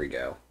status, there we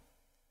go.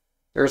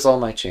 There's all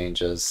my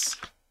changes.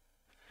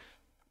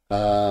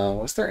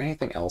 Was there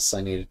anything else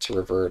I needed to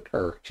revert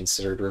or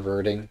considered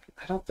reverting?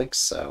 I don't think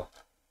so.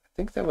 I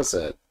think that was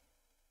it.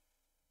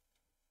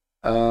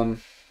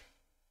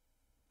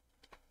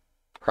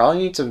 Probably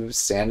need to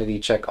sanity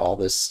check all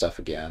this stuff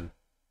again.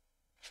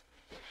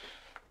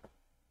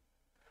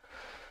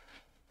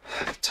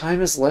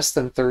 Time is less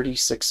than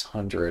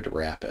 3,600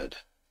 rapid.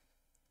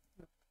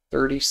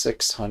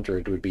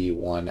 3,600 would be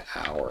 1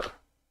 hour.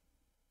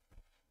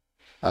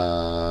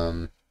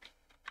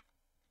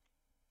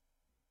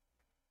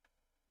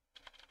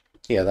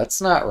 Yeah,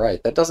 that's not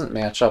right. That doesn't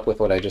match up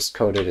with what I just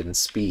coded in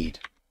speed.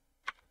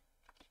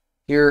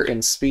 Here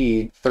in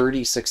speed,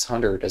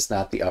 3,600 is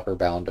not the upper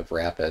bound of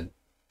rapid.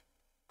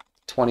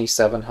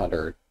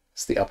 2,700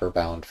 is the upper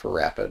bound for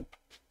rapid.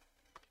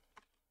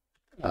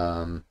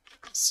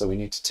 So we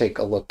need to take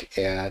a look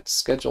at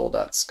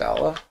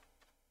schedule.scala.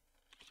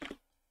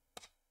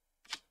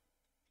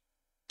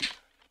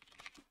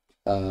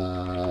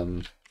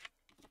 There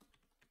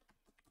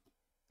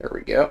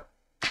we go.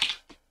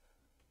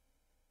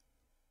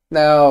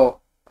 Now,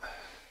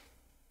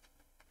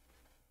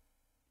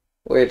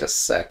 wait a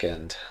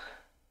second.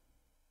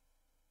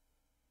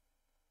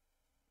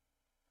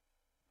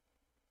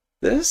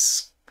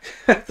 This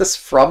this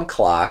from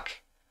clock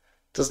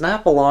does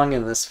not belong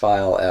in this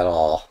file at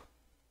all.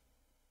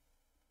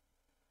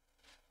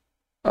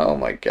 Oh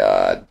my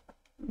god.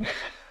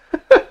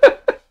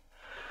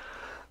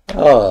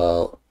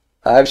 Oh,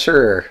 I'm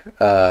sure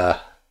the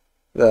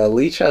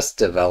Lichess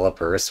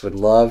developers would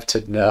love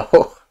to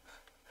know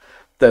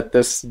that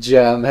this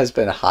gem has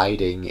been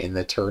hiding in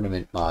the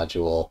tournament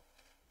module.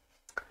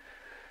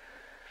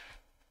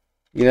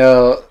 You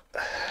know,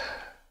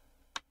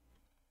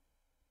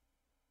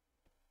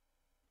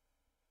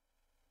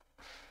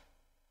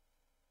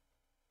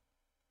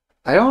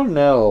 I don't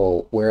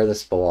know where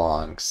this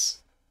belongs.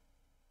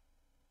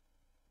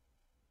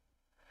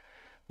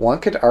 One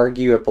could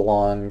argue it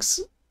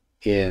belongs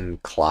in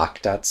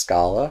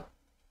clock.scala.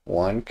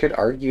 One could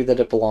argue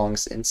that it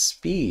belongs in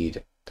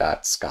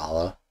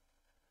speed.scala.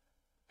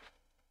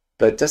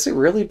 But does it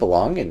really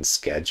belong in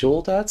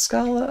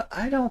schedule.scala?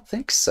 I don't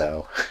think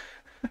so.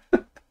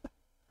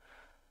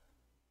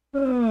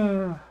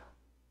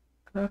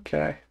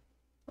 Okay.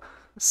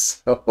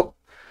 So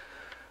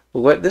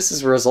what this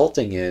is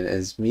resulting in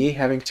is me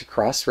having to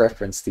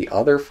cross-reference the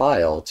other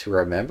file to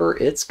remember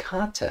its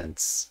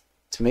contents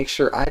to make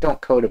sure I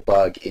don't code a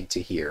bug into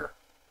here.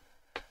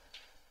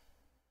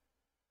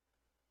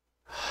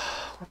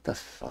 What the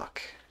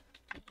fuck?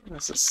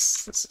 This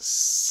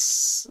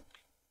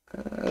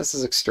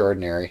is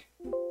extraordinary.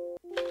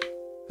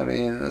 I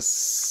mean,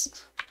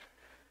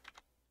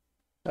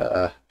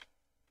 for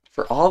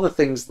all the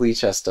things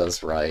Lichess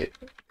does right,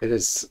 it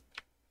is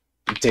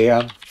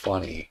damn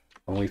funny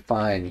when we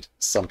find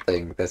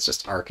something that's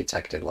just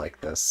architected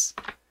like this.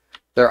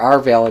 There are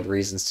valid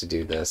reasons to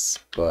do this,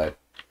 but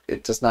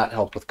it does not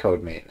help with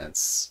code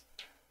maintenance.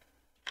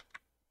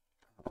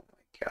 Oh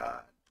my god.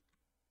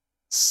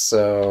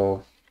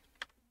 So,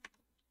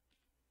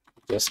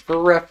 just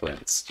for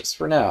reference, just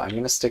for now, I'm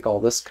going to stick all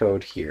this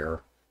code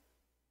here.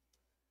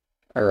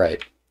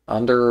 Alright,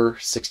 under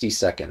 60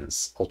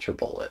 seconds, Ultra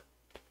Bullet.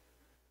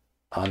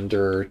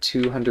 Under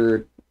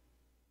 200,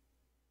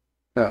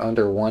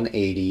 under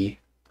 180,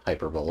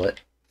 Hyper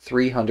Bullet.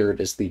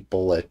 300 is the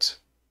bullet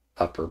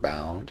upper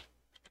bound.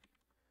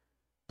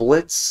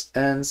 Blitz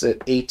ends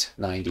at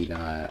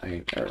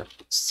 899,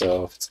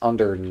 so if it's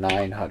under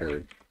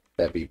 900,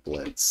 that'd be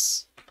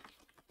Blitz.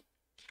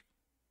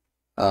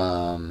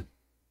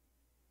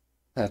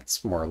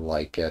 That's more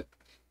like it.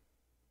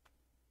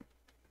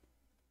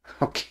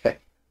 Okay.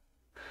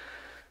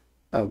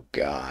 Oh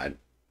god.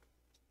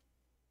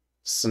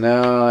 So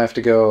now I have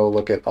to go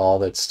look at all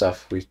that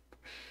stuff we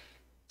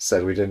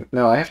said we didn't.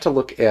 No, I have to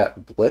look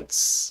at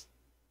Blitz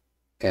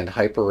and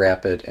Hyper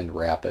Rapid and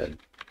Rapid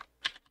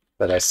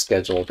that I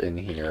scheduled in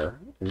here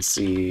and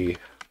see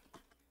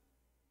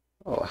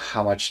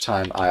how much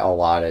time I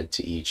allotted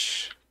to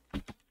each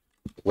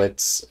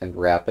Blitz and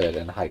Rapid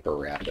and Hyper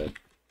Rapid.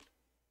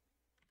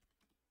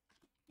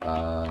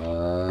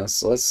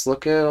 So let's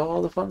look at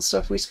all the fun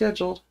stuff we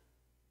scheduled.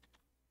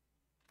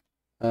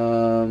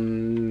 So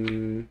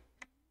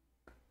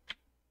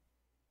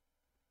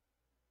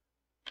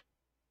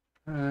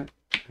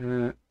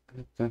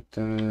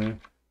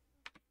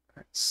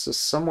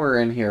somewhere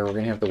in here we're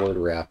gonna have the word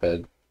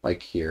rapid,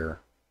 like here.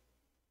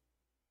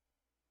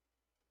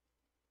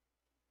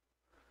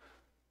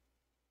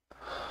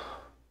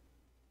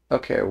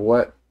 Okay,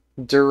 what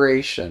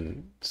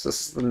duration? So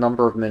this is the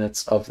number of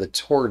minutes of the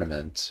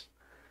tournament,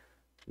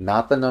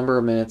 not the number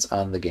of minutes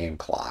on the game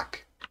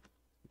clock.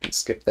 You can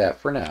skip that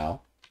for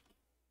now.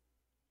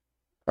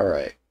 All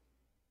right.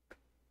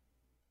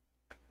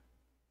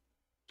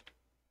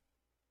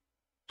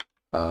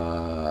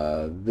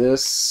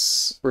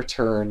 This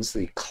returns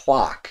the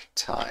clock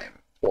time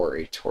for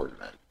a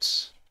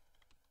tournament.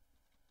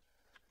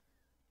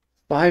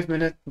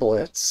 5-minute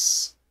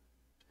blitz,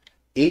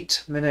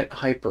 8-minute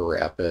hyper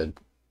rapid,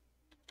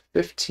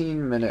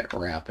 15-minute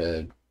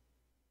rapid,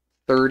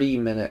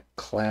 30-minute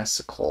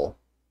classical.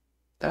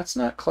 That's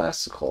not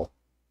classical,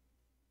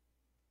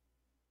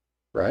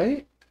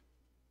 right?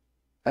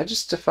 I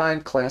just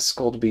defined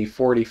classical to be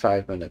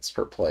 45 minutes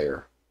per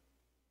player.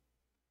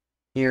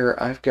 Here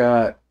I've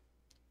got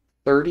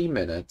 30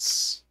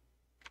 minutes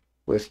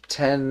with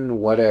 10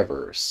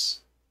 whatevers.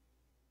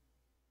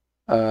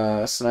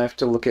 So now I have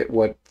to look at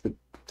what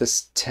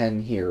this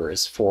 10 here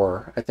is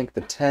for. I think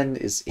the 10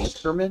 is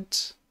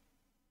increment.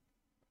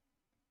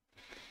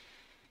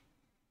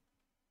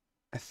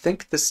 I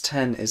think this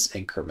 10 is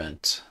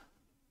increment.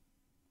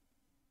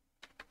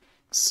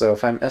 So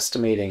if I'm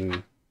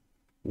estimating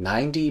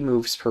 90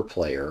 moves per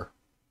player,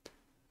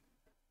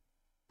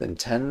 then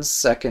 10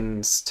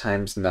 seconds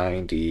times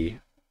 90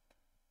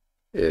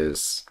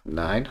 is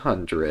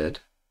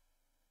 900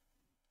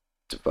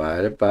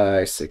 divided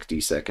by 60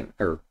 seconds,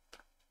 or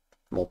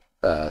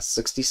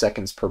 60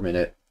 seconds per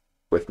minute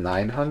with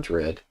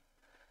 900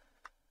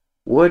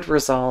 would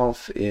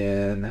resolve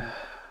in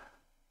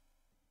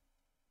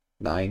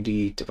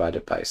 90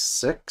 divided by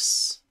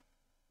 6.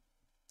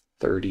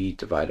 30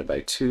 divided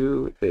by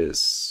 2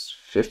 is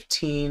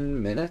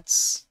 15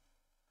 minutes.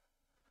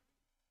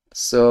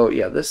 So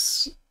yeah,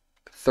 this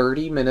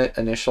 30-minute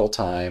initial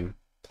time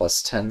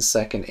plus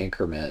 10-second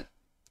increment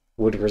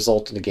would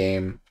result in a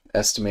game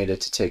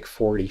estimated to take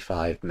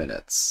 45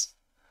 minutes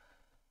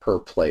per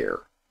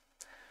player.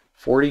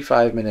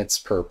 45 minutes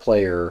per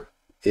player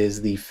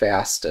is the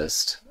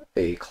fastest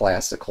a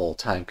classical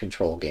time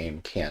control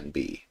game can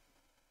be.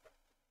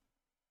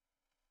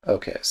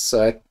 Okay,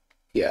 so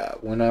yeah,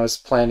 when I was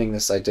planning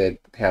this, I did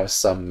have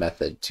some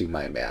method to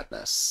my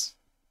madness.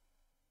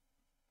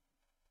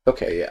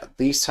 Okay, yeah,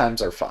 these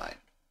times are fine.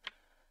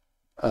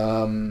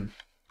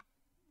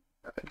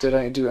 Did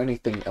I do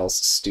anything else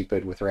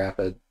stupid with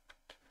Rapid?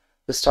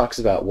 This talks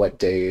about what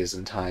days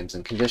and times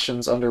and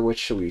conditions under which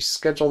should we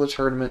schedule the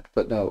tournament,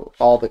 but no,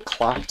 all the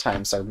clock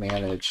times are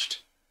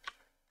managed.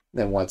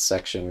 Then what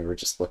section we were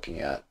just looking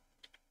at.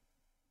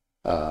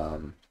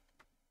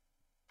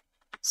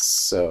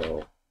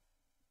 So,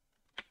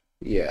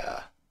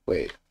 yeah,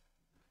 wait.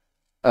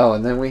 Oh,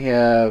 and then we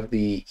have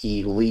the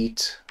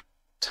elite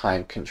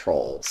time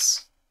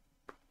controls.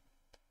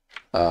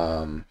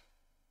 Um,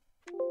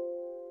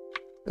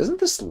 isn't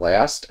this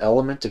last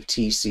element of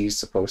TC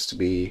supposed to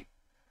be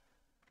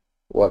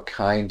what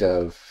kind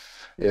of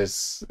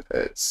is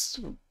it's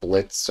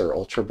Blitz or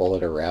Ultra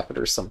Bullet or Rapid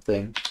or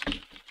something?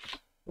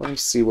 Let me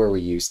see where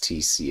we use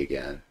TC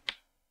again.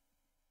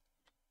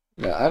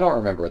 No, I don't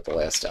remember what the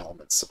last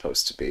element's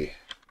supposed to be.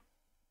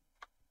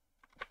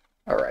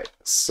 Alright,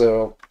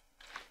 so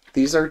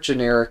these are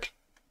generic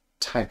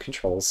time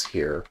controls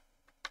here.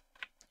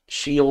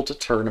 Shield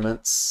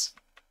tournaments.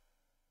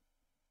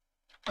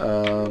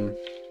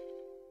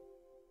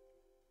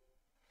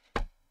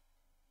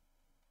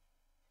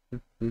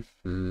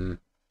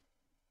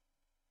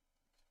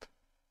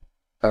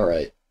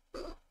 Alright.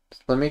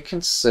 Let me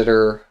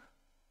consider.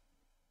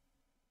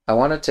 I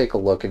want to take a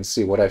look and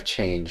see what I've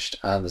changed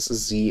on this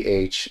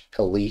ZH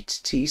Elite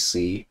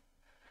TC,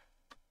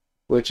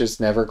 which is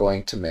never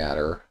going to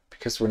matter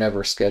because we're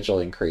never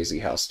scheduling Crazy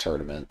House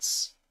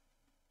tournaments.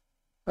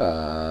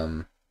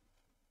 But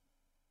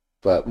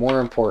more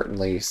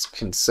importantly,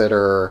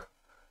 consider...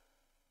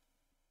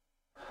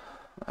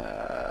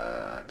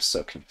 I'm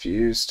so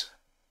confused.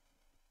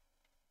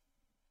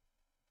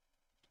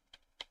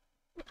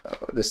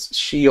 Oh, this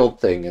shield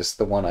thing is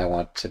the one I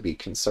want to be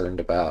concerned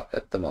about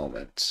at the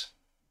moment.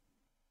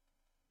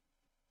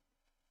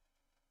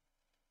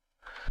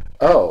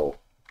 Oh,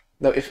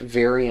 no, if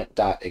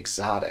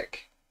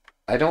variant.exotic.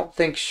 I don't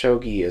think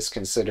Shogi is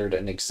considered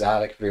an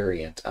exotic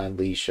variant on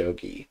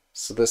Lishogi,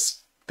 so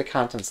the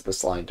contents of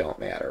this line don't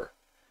matter.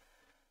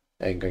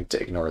 I'm going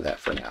to ignore that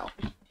for now.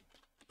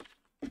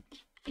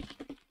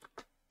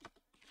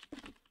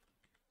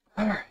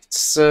 Alright,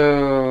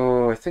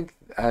 so I think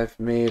I've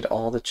made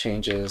all the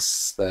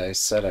changes that I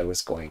said I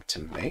was going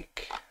to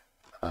make.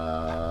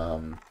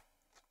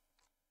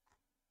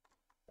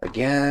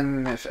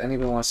 Again, if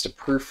anyone wants to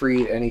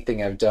proofread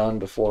anything I've done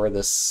before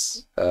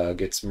this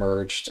gets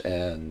merged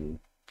and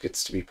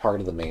gets to be part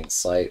of the main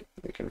site,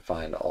 you can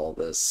find all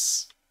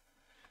this.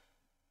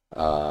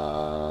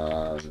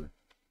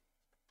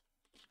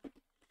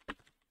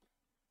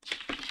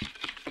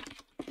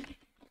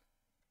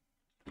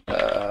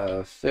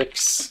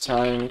 Fix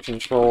time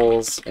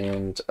controls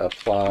and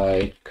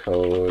apply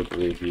code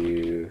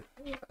review.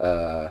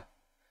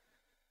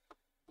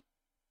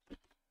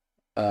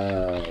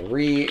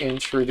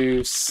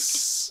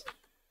 Reintroduce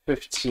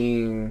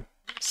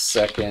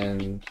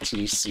 15-second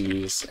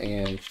TCs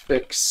and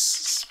fix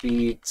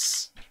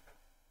speeds.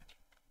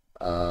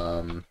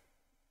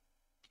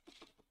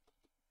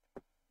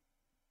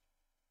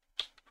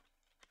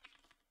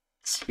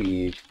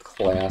 Speed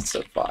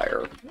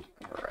classifier.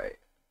 All right.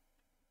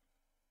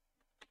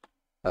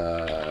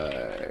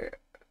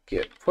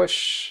 Git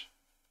push.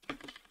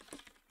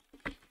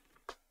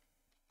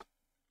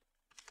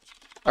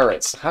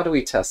 Alright, so how do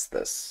we test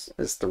this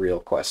is the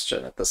real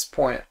question at this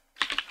point.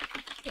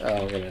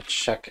 We're going to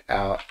check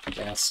out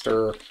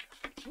master,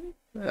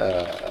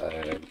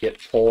 git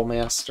pull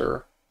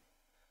master.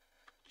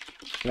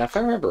 Now, if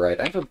I remember right,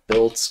 I have a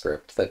build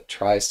script that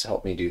tries to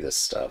help me do this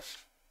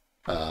stuff.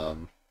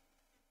 Yeah,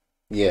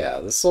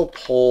 this will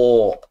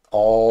pull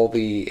all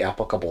the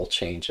applicable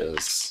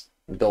changes,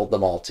 build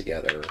them all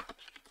together.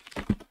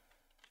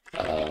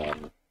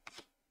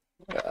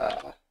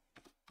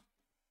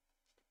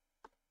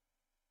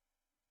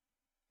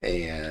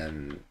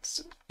 And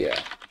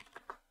yeah,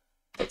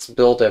 let's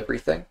build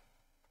everything.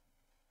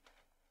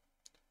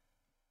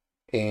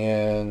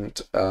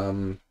 And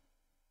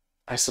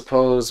I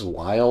suppose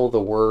while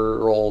the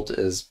world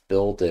is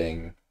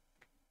building,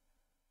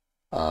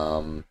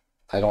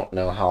 I don't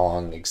know how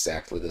long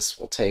exactly this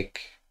will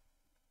take,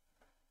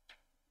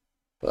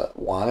 but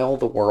while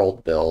the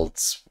world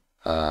builds,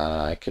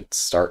 I could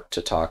start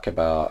to talk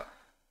about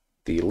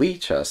the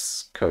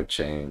Lichess code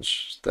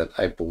change that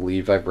I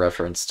believe I've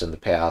referenced in the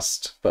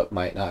past, but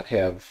might not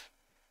have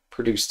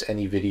produced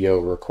any video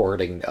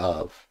recording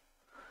of.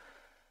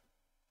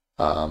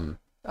 On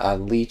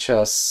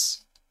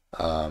Lichess,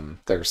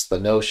 there's the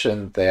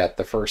notion that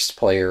the first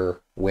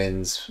player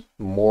wins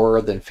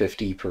more than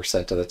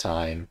 50% of the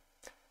time,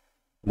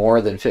 more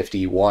than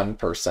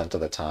 51%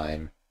 of the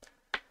time,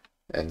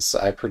 and so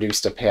I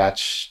produced a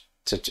patch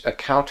to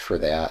account for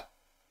that.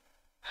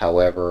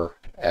 However,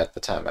 at the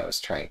time I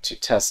was trying to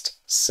test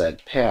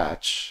said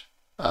patch,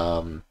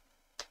 I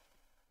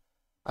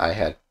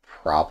had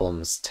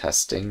problems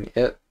testing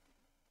it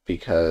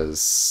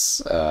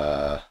because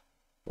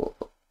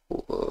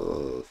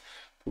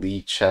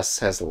Lichess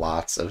has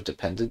lots of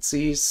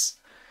dependencies,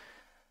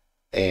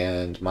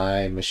 and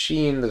my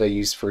machine that I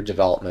used for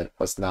development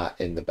was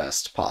not in the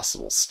best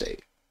possible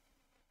state.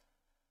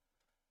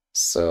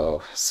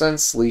 So,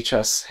 since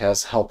Lichess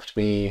has helped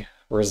me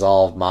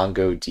resolve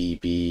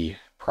MongoDB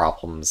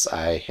problems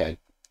I had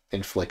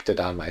inflicted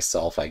on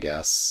myself, I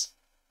guess,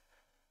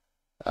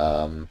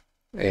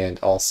 and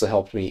also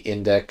helped me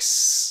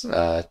index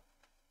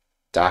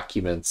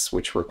documents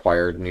which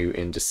required new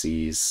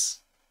indices,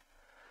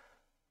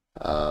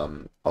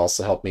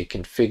 Also helped me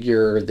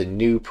configure the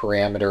new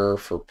parameter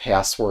for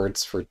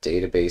passwords for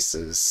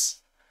databases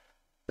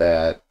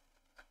that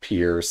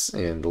appears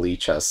in the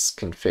Lichess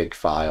config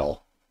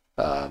file,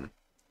 um,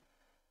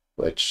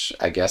 which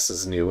I guess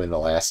is new in the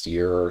last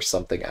year or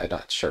something. I'm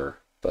not sure,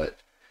 but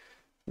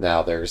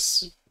now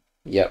there's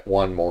yet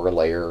one more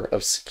layer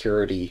of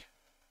security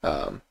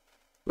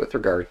with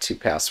regard to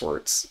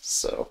passwords.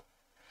 So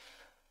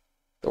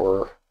there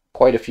were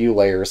quite a few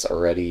layers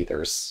already.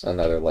 There's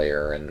another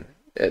layer, and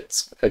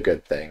it's a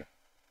good thing.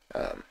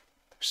 There's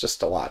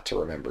just a lot to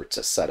remember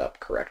to set up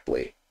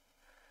correctly.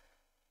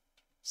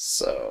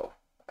 So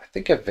I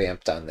think I've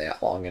vamped on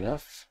that long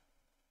enough.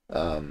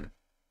 Oh,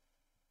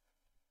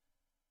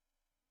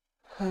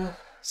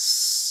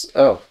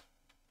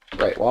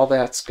 right, while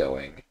that's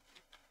going,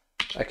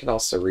 I can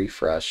also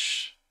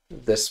refresh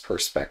this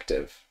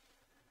perspective.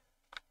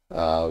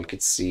 We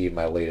could see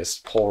my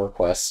latest pull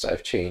request.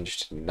 I've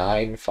changed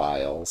 9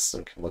 files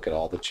and can look at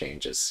all the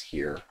changes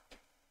here.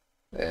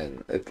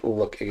 And it will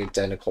look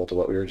identical to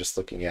what we were just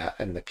looking at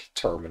in the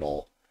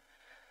terminal.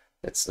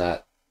 It's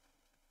not...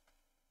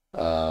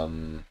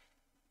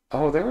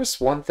 Oh, there was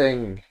one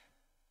thing...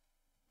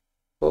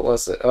 What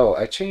was it? Oh,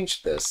 I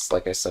changed this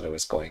like I said I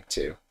was going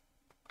to.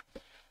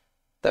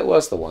 That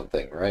was the one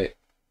thing, right?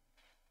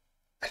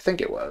 I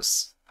think it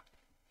was.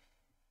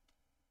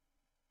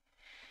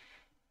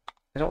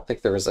 I don't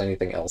think there was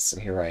anything else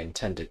in here I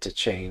intended to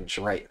change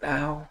right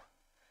now.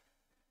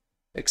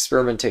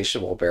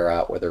 Experimentation will bear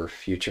out whether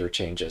future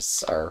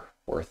changes are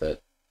worth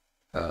it.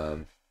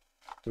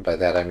 By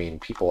that I mean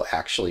people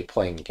actually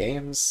playing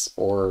games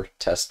or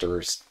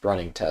testers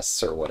running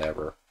tests or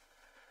whatever.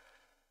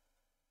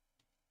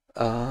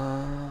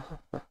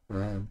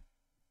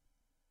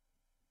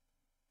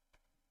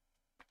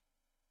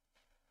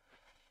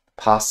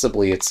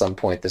 Possibly at some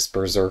point this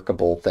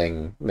berserkable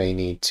thing may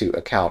need to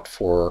account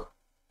for,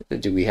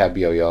 do we have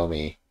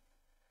Byoyomi?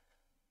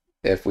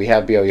 If we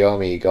have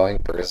Byoyomi going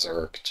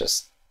berserk,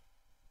 just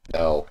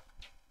no.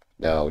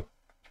 No.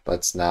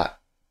 Let's not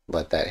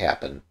let that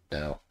happen.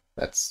 No.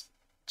 That's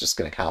just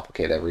going to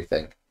complicate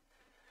everything.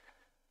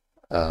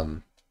 I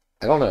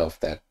don't know if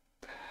that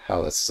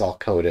how this is all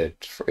coded.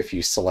 If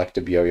you select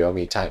a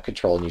Byoyomi time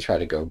control and you try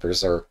to go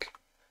berserk,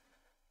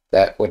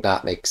 that would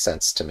not make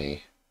sense to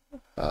me.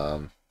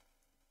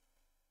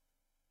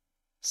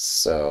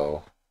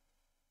 So,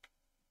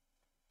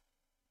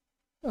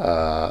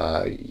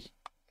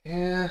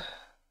 yeah,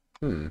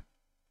 hang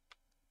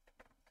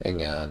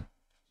on.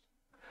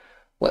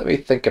 Let me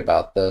think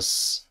about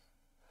this.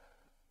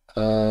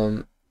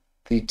 The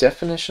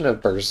definition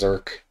of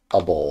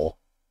berserkable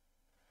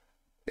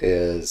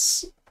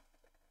is,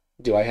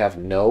 do I have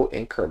no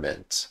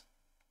increment?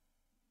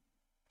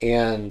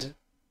 And,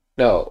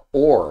 no,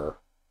 or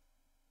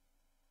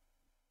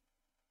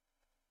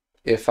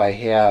if I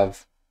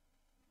have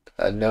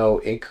a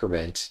no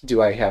increment,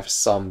 do I have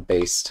some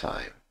base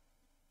time?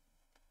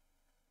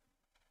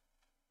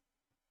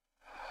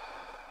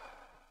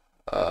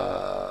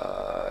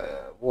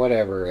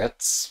 Whatever,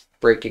 it's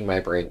breaking my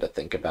brain to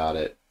think about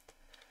it.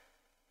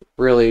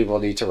 Really, we'll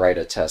need to write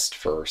a test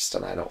first,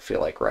 and I don't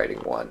feel like writing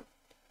one.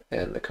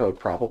 And the code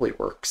probably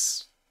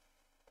works.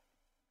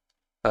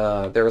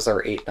 There's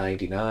our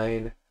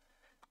 899,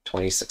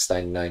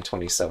 2699,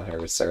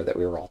 2700 there that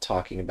we were all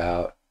talking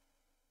about.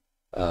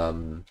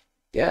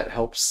 Yeah, it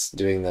helps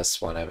doing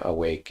this when I'm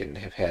awake and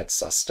have had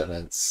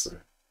sustenance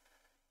and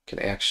can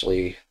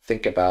actually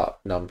think about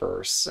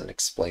numbers and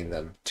explain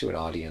them to an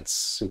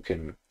audience who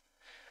can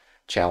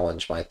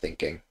challenge my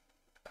thinking.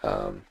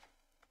 Yeah,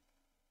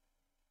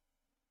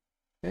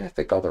 I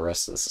think all the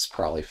rest of this is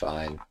probably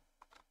fine.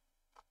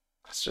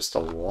 It's just a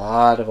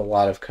lot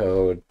of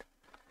code.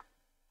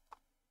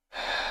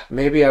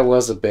 Maybe I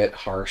was a bit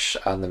harsh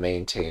on the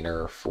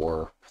maintainer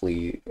for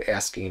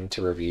asking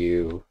to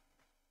review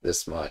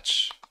this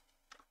much.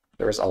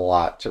 There's a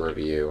lot to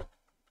review.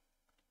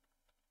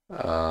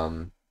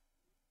 And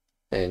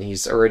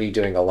he's already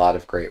doing a lot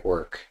of great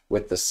work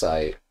with the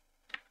site.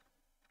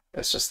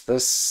 It's just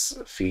this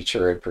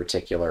feature in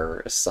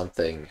particular is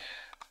something,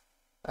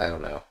 I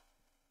don't know,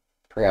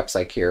 perhaps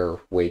I care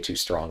way too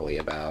strongly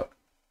about.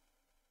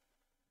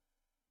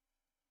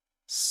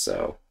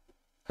 So,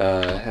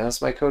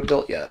 has my code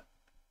built yet?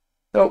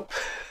 Nope.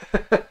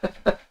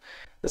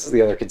 This is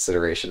the other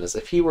consideration, is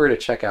if he were to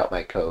check out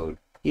my code,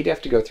 he'd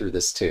have to go through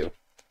this too.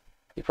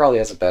 He probably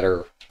has a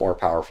better, more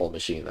powerful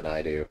machine than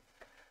I do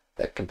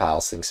that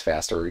compiles things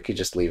faster, or you could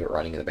just leave it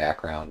running in the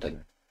background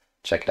and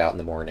check it out in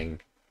the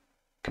morning,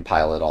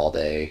 compile it all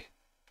day,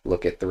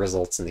 look at the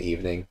results in the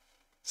evening,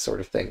 sort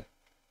of thing.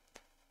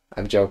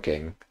 I'm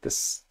joking.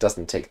 This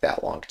doesn't take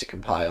that long to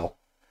compile,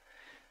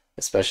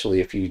 especially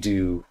if you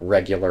do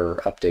regular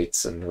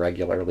updates and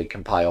regularly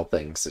compile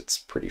things. It's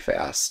pretty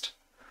fast.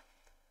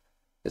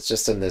 It's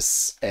just in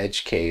this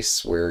edge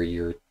case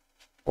where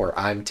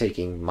I'm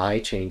taking my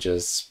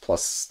changes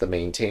plus the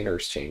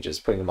maintainer's changes,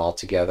 putting them all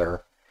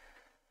together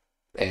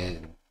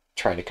and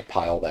trying to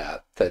compile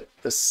that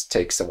this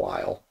takes a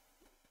while.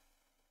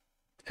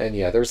 And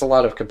yeah, there's a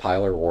lot of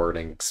compiler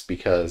warnings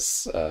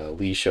because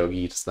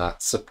Lishogi does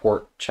not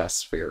support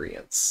chess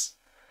variants.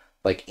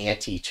 Like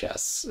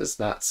anti-chess is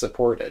not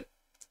supported,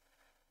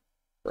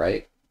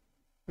 right?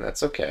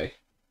 That's okay.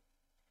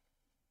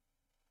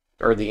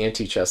 Or the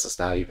anti-chess is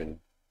not even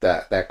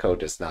that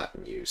code is not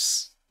in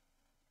use.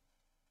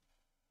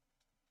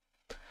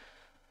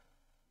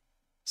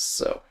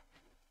 So,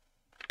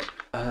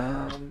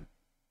 um,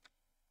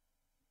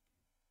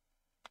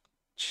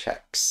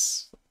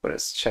 checks. What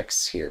does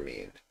checks here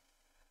mean?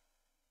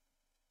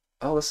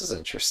 Oh, this is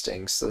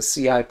interesting. So the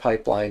CI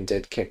pipeline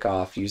did kick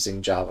off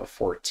using Java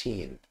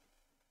 14.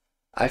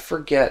 I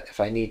forget if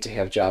I need to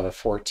have Java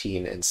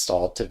 14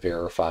 installed to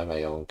verify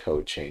my own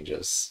code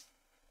changes,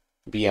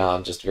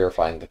 beyond just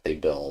verifying that they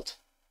build.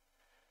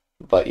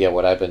 But yeah,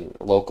 what I've been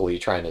locally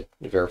trying to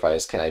verify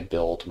is, can I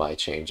build my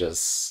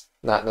changes?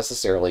 Not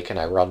necessarily can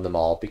I run them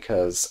all,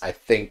 because I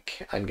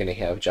think I'm going to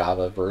have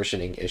Java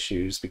versioning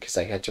issues because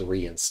I had to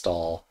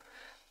reinstall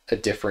a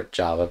different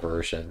Java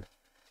version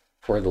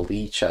for the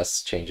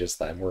Lichess changes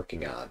that I'm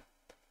working on.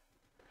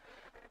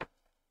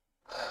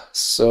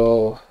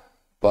 So,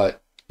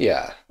 but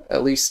yeah,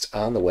 at least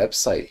on the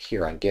website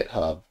here on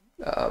GitHub,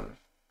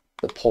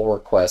 the pull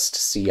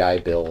request CI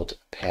build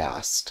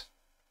passed.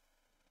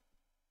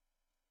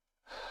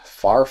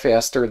 Far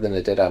faster than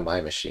it did on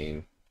my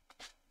machine.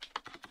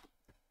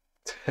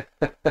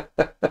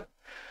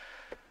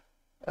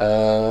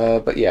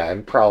 But yeah,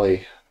 I'm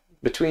probably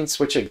between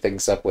switching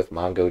things up with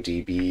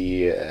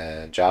MongoDB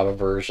and Java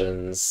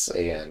versions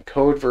and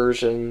code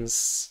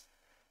versions.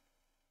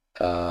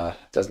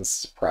 Doesn't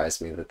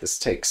surprise me that this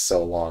takes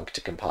so long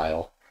to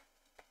compile.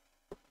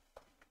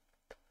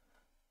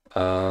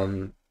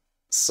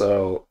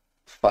 So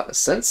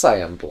since I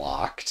am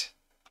blocked,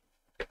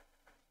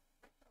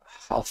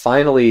 I'll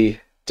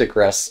finally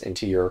digress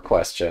into your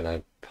question.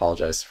 I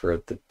apologize for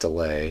the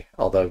delay,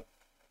 although it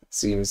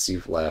seems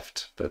you've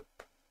left, but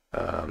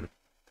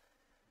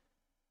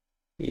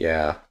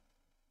yeah.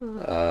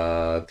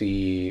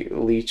 The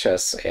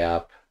Lichess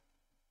app,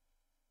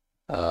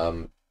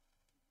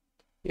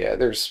 yeah,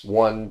 there's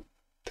one,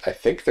 I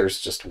think there's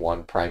just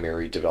one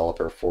primary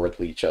developer for the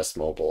Lichess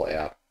mobile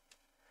app,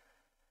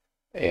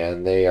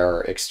 and they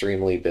are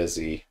extremely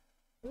busy,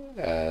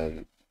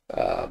 and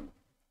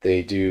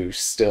they do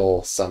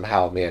still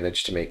somehow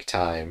manage to make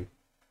time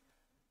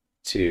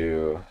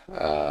to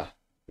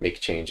make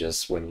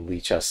changes when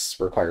Lichess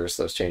requires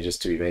those changes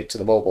to be made to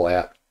the mobile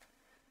app.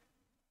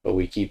 But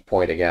we keep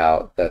pointing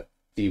out that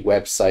the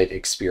website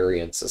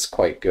experience is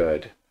quite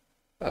good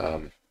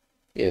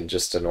in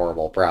just a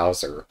normal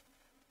browser.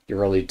 You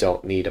really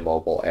don't need a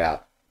mobile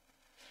app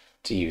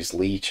to use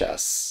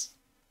Lichess.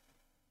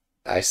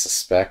 I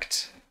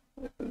suspect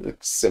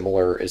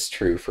similar is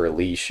true for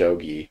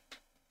Lishogi,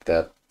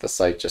 that the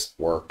site just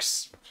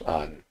works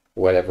on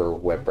whatever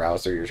web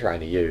browser you're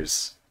trying to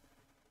use.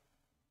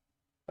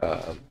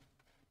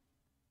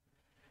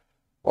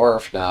 Or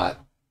if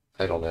not,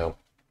 I don't know.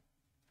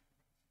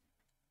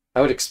 I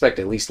would expect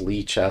at least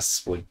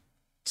Lichess would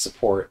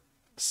support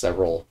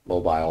several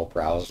mobile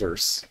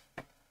browsers.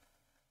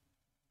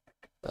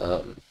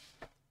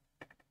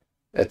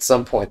 At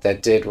some point,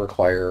 that did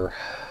require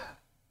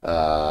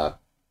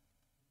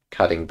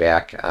cutting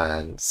back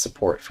on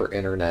support for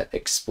Internet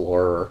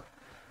Explorer,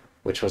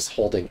 which was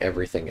holding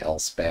everything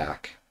else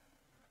back.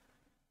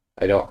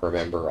 I don't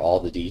remember all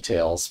the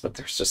details, but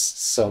there's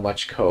just so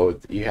much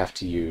code that you have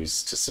to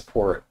use to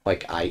support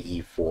like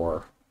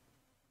IE4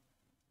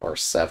 or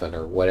 7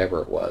 or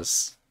whatever it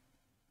was.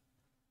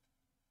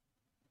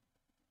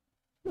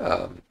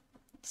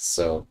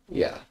 So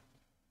yeah,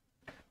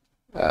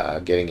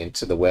 getting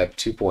into the Web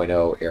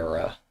 2.0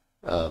 era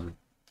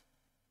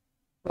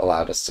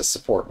allowed us to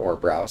support more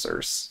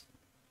browsers.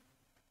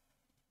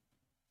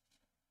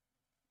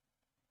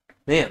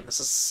 Man, this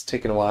is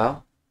taking a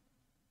while.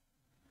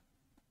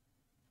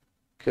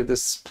 Could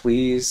this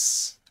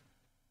please...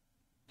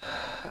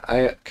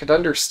 I could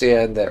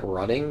understand that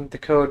running the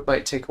code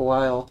might take a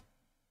while.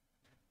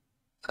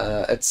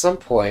 At some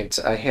point,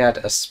 I had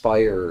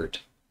aspired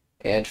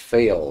and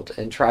failed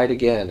and tried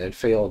again and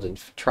failed and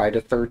tried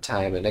a third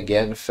time and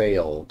again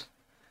failed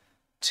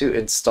to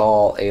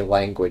install a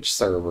language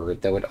server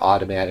that would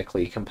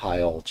automatically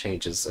compile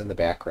changes in the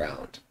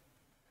background.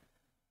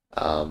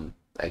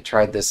 I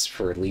tried this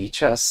for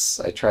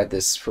Lichess. I tried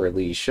this for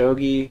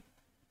Lishogi.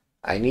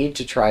 I need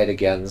to try it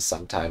again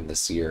sometime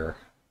this year.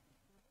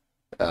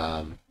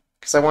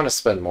 Because I want to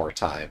spend more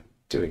time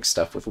doing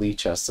stuff with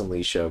Lichess and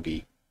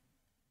Lishogi.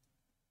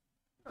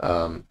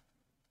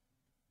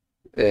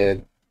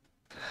 And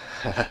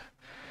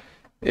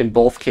in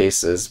both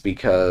cases,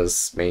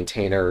 because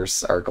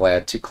maintainers are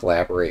glad to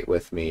collaborate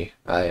with me,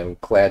 I am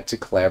glad to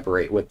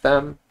collaborate with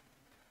them.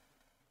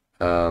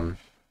 Yeah,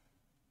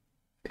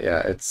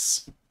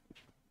 it's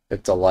a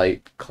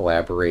delight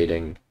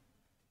collaborating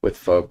with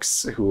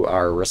folks who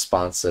are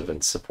responsive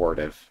and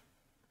supportive.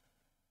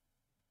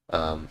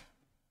 I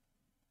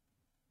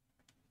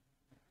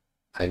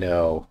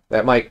know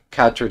that might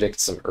contradict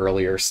some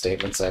earlier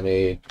statements I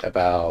made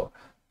about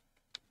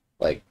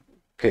like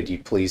could you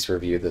please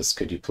review this?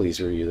 Could you please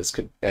review this?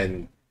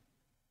 And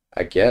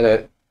I get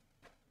it.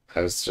 I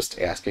was just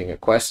asking a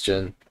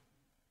question.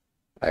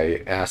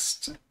 I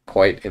asked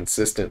quite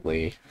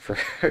insistently for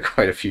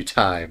quite a few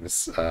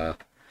times, and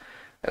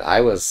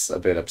I was a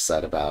bit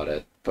upset about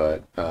it,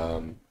 but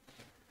I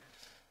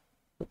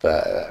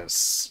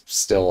was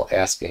still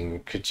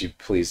asking, could you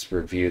please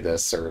review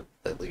this or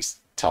at least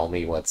tell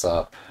me what's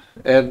up?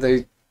 And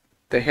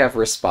they have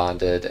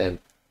responded, and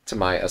to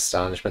my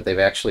astonishment, they've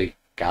actually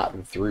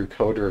gotten through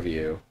code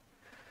review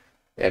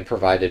and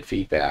provided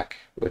feedback,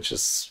 which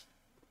is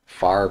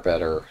far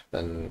better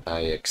than I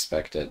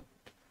expected.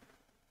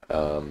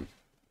 Um,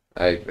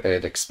 I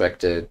had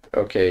expected,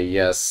 okay,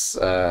 yes,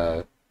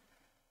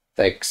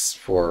 thanks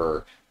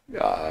for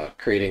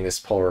creating this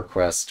pull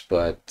request,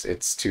 but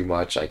it's too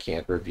much, I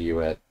can't review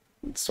it,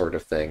 sort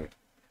of thing.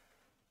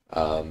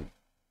 Um,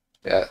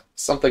 yeah,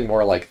 something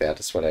more like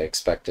that is what I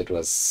expected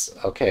was,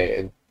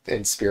 okay,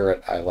 in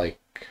spirit, I like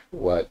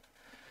what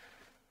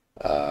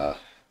uh,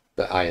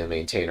 the I am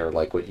maintainer,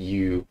 like what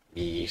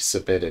me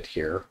submitted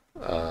here.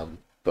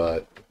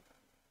 But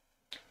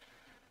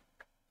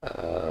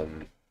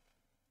um,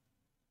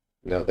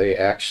 no, they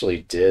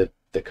actually did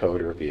the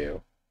code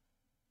review.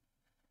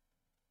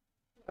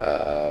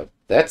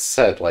 That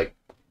said, like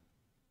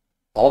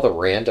all the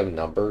random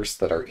numbers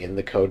that are in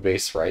the code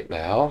base right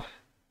now,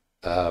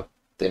 uh,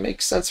 they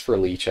make sense for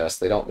Lichess.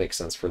 They don't make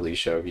sense for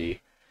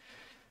Lishogi.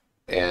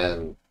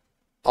 And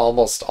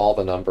almost all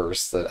the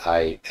numbers that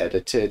I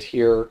edited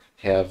here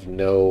have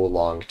no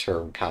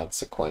long-term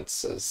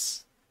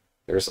consequences.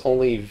 There's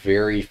only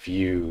very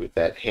few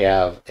that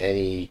have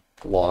any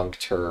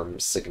long-term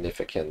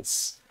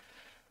significance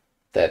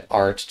that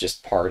aren't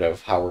just part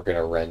of how we're going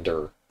to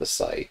render the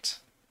site,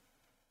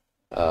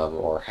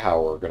 or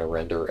how we're going to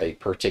render a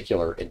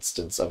particular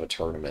instance of a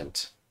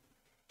tournament.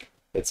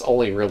 It's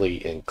only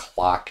really in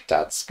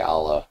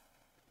clock.scala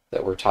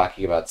that we're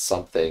talking about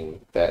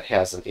something that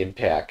has an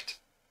impact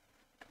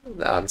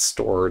on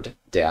stored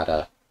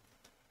data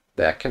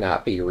that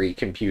cannot be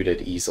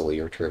recomputed easily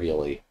or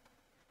trivially.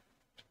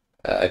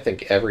 I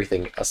think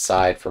everything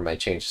aside from my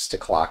changes to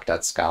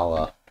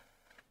clock.scala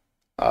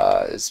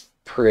is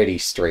pretty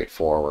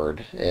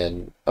straightforward.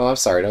 And, oh, I'm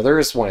sorry, no, there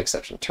is one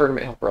exception.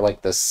 Tournament helper,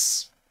 like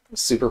this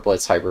Super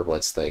Blitz, Hyper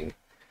Blitz thing,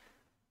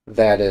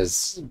 that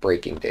is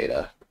breaking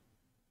data.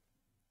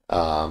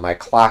 My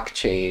clock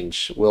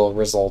change will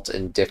result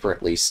in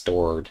differently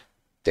stored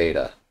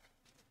data.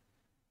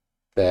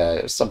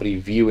 That somebody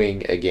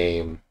viewing a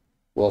game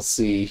will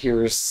see,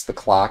 here's the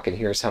clock and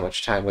here's how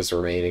much time was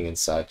remaining and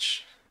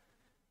such.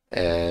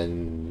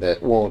 And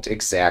that won't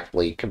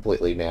exactly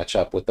completely match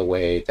up with the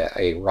way that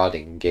a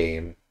running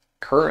game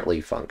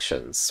currently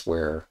functions,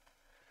 where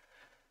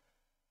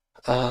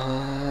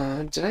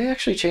did I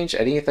actually change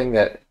anything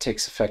that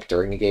takes effect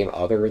during a game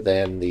other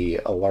than the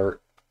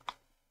alert?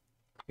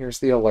 Here's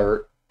the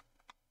alert.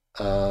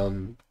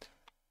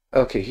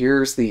 Okay,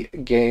 here's the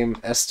game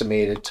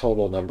estimated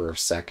total number of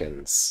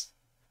seconds.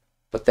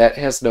 But that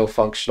has no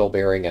functional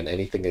bearing on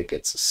anything that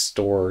gets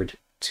stored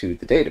to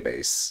the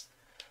database.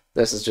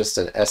 This is just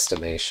an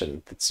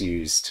estimation that's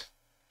used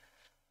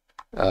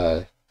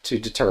to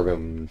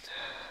determine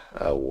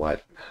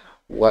what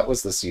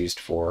was this used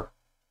for.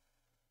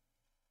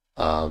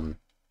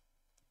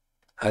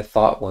 I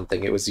thought one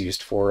thing it was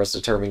used for is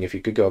determining if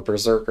you could go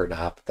berserk or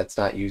not, but that's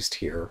not used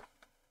here.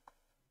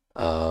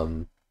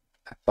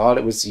 I thought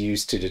it was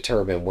used to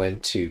determine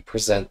when to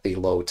present the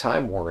low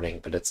time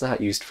warning, but it's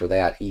not used for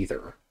that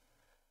either.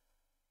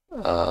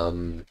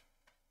 I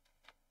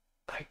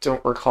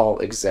don't recall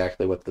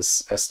exactly what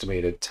this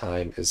estimated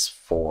time is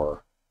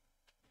for.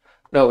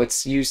 No,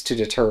 it's used to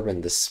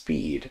determine the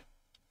speed,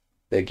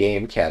 the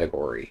game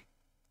category.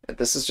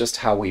 This is just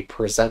how we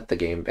present the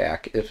game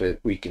back if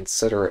we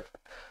consider it.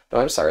 No,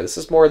 I'm sorry, this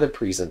is more than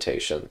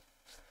presentation.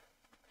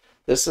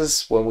 This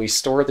is when we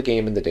store the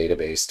game in the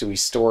database. Do we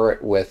store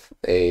it with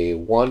a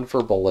 1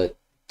 for bullet,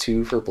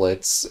 2 for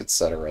blitz,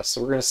 etc.?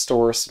 So we're going to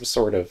store some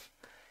sort of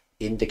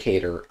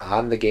indicator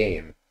on the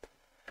game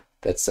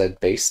that said,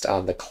 based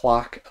on the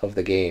clock of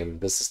the game,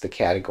 this is the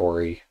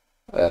category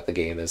that the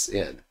game is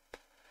in.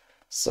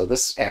 So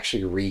this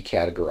actually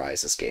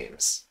recategorizes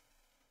games.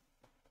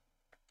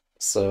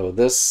 So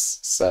this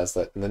says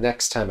that the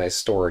next time I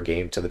store a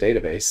game to the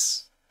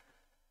database,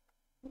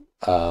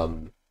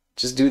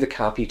 just do the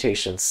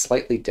computation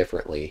slightly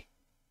differently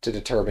to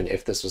determine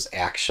if this was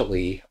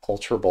actually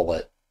Ultra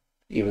Bullet,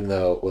 even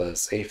though it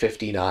was a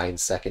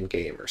 59-second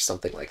game or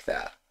something like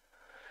that.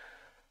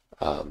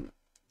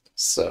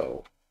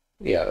 So,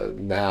 yeah,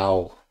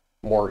 now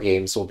more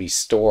games will be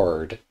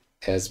stored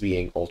as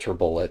being Ultra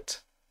Bullet,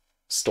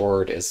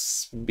 stored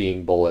as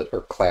being Bullet,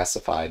 or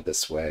classified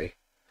this way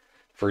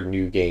for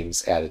new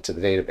games added to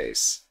the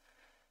database.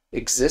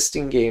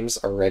 Existing games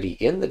already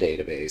in the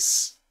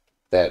database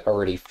that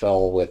already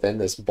fell within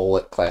this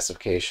bullet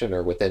classification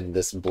or within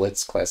this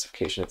blitz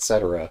classification,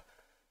 etc.,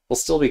 will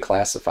still be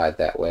classified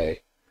that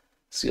way.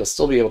 So you'll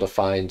still be able to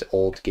find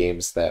old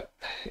games that,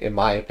 in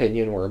my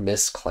opinion, were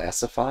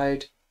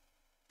misclassified,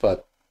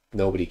 but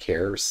nobody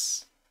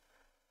cares.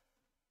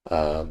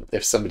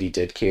 If somebody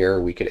did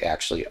care, we could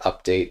actually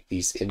update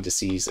these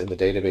indices in the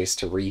database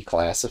to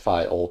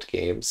reclassify old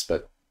games,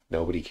 but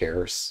nobody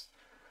cares.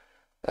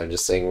 I'm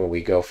just saying when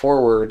we go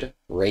forward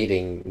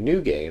rating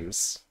new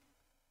games,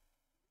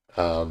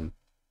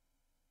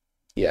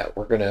 yeah,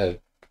 we're going to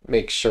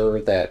make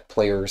sure that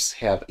players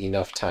have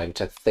enough time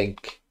to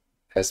think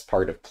as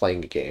part of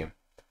playing a game.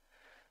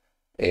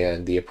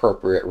 And the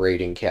appropriate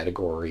rating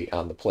category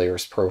on the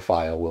player's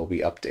profile will be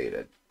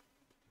updated.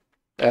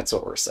 That's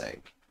what we're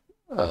saying.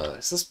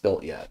 Is this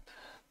built yet?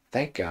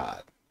 Thank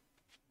God.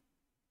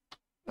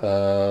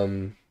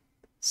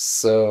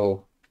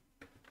 So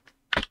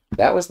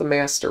that was the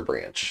master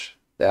branch.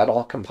 That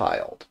all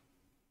compiled.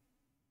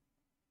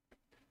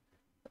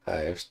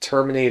 I've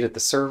terminated the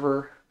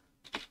server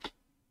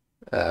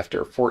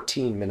after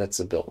 14 minutes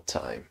of build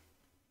time.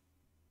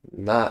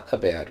 Not a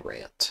bad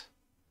rant.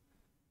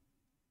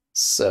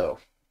 So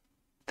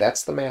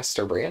that's the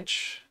master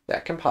branch.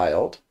 That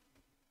compiled.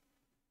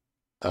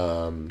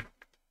 Come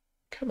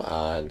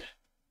on.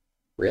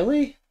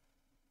 Really?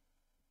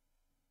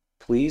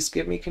 Please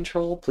give me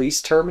control.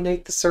 Please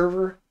terminate the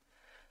server.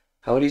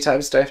 How many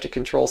times do I have to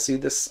control-C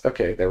this?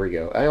 Okay, there we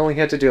go. I only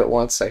had to do it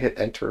once. I hit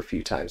enter a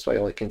few times, but I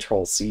only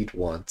control-C'd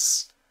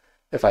once.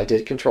 If I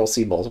did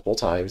control-C multiple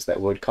times,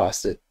 that would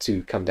cause it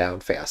to come down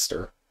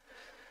faster,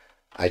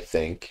 I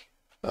think.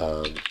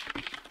 So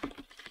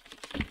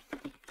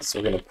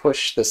we're going to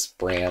push this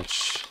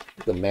branch,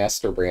 the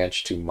master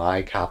branch, to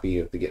my copy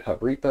of the GitHub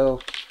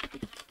repo.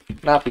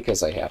 Not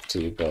because I have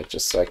to, but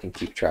just so I can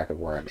keep track of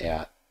where I'm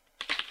at.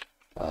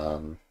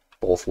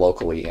 Both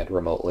locally and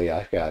remotely,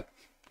 I've got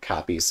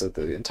copies of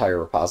the entire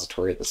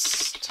repository at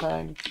this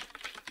time.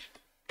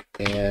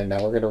 And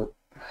now we're going to...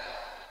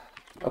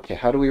 Okay,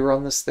 how do we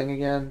run this thing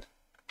again?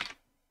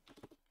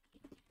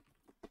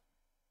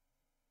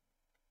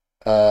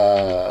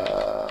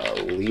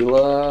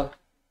 Leela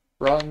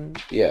run?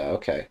 Yeah,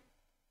 okay.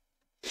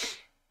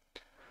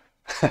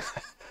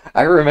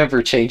 I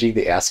remember changing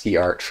the ASCII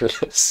art for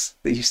this.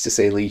 They used to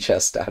say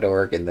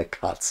leechess.org in the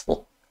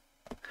console.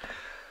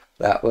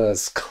 That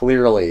was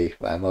clearly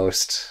my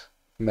most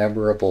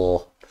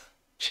memorable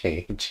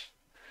change.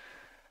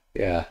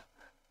 Yeah.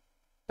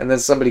 And then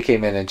somebody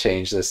came in and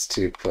changed this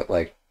to put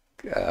like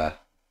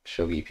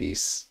shogi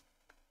piece.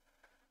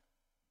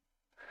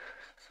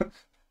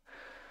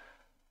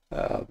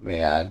 Oh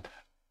man.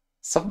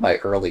 Some of my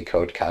early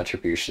code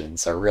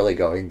contributions are really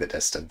going the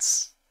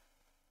distance.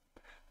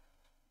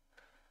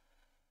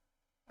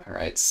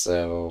 Alright,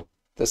 so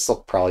this will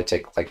probably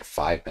take like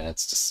 5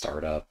 minutes to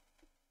start up.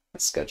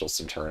 Schedule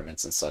some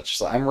tournaments and such.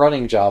 So I'm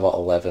running Java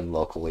 11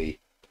 locally.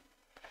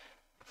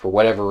 For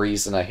whatever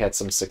reason, I had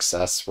some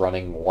success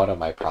running one of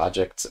my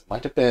projects. It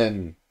might have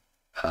been,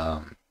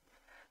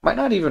 might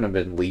not even have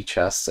been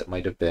Lichess. It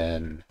might have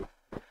been,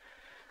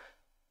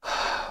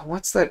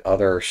 what's that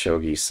other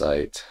shogi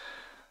site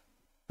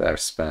that I've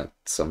spent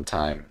some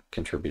time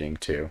contributing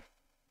to?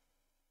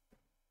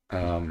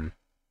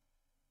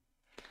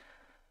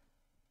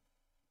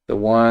 The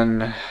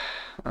one,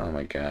 oh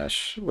my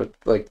gosh, with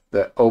like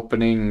the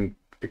opening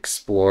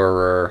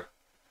explorer,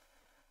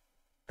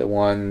 the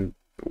one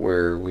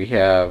where we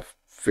have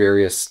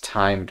various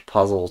timed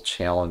puzzle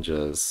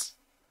challenges.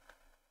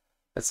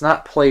 It's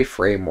not Play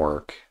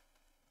Framework.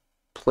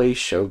 Play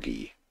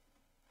Shogi.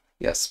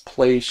 Yes,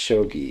 Play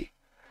Shogi.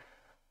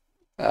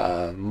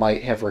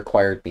 Might have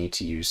required me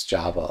to use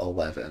Java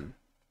 11.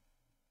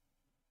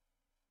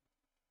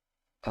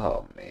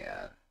 Oh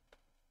man.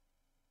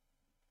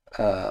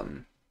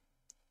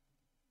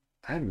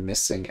 I'm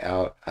missing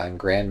out on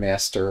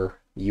Grandmaster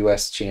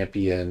US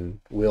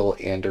Champion Will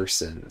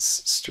Anderson's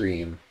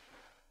stream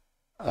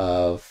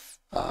of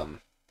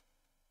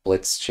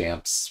Blitz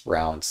Champs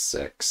Round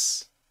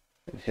 6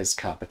 and his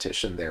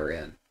competition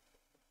therein.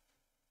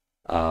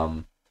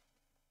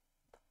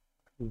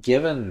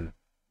 Given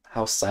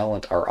how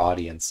silent our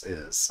audience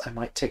is, I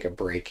might take a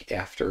break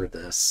after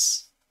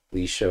this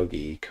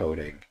Lishogi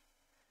coding.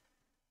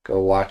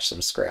 Go watch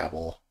some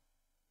Scrabble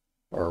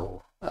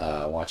or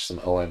watch some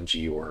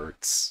OMG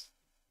words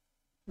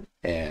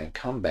and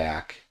come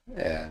back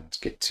and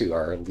get to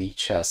our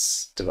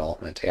Lichess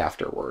development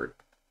afterward.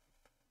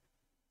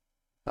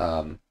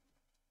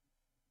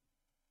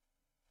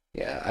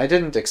 Yeah, I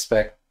didn't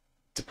expect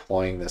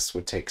deploying this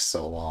would take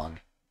so long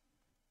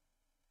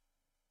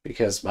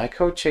because my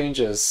code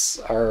changes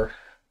are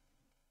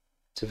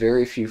to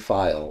very few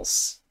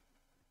files.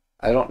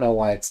 I don't know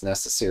why it's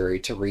necessary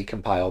to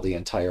recompile the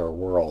entire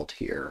world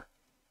here.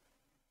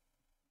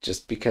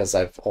 Just because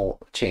I've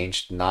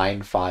changed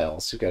 9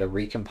 files, you've got to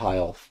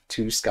recompile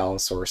 2 Scala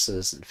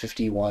sources and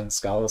 51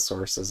 Scala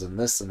sources and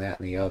this and that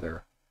and the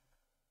other.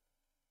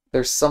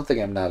 There's something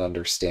I'm not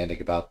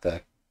understanding about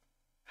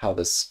how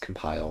this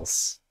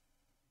compiles.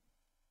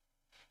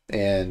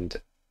 And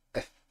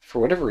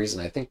for whatever reason,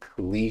 I think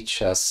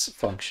Lichess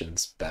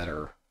functions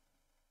better.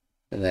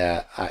 In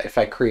that if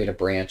I create a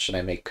branch and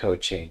I make code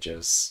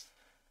changes,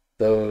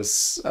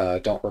 those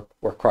don't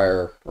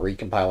require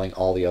recompiling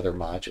all the other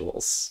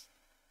modules.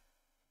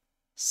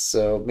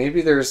 So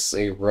maybe there's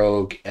a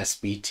rogue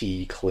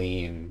SBT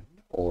clean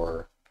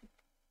or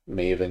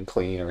Maven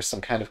clean or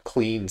some kind of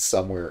clean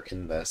somewhere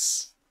in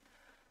this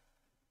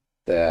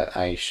that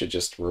I should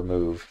just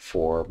remove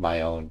for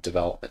my own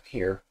development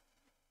here.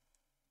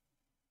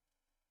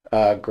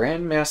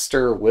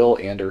 Grandmaster Will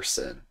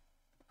Anderson.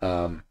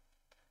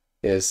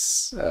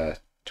 His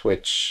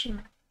Twitch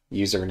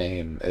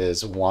username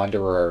is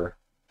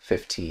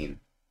Wanderer15.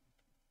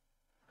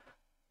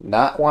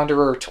 Not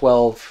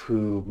Wanderer12,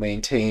 who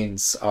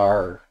maintains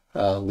our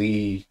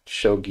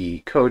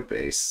Lishogi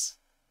codebase.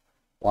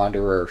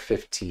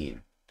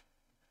 Wanderer15.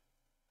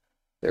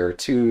 There are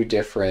two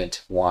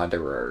different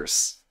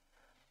Wanderers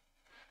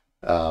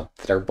that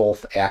are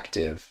both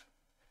active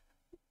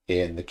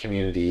in the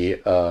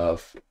community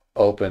of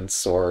open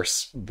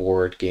source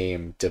board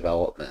game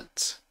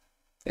development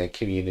and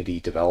community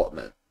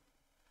development.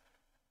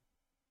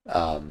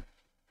 I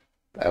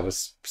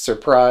was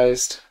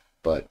surprised,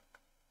 but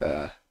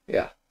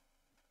yeah.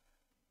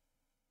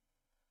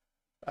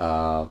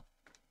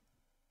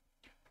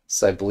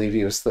 So I believe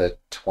he was the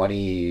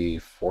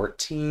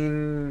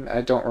 2014,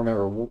 I don't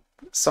remember,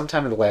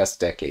 sometime in the last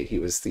decade, he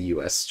was the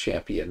US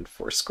champion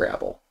for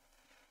Scrabble.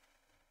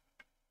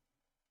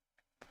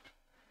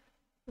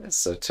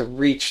 So to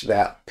reach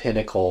that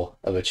pinnacle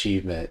of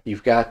achievement,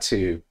 you've got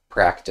to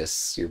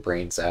practice your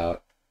brains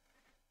out.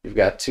 You've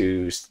got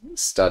to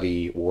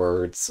study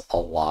words a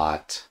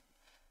lot.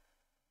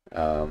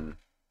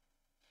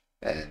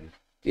 And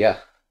yeah,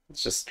 it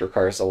just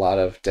requires a lot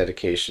of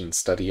dedication,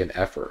 study, and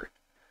effort.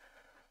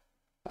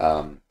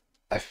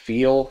 I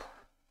feel,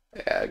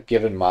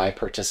 given my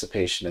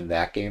participation in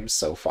that game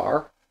so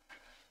far,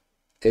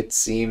 it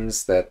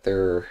seems that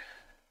there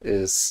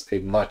is a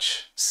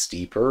much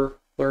steeper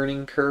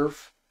learning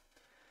curve,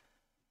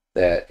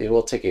 that it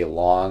will take a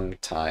long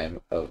time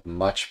of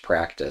much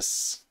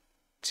practice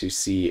to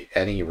see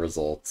any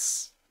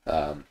results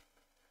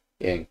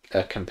in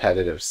a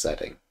competitive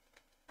setting.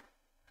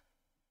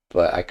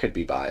 But I could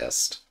be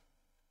biased.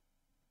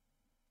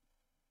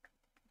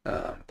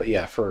 But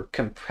yeah, for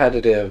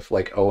competitive,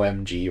 like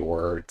OMG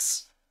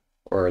words,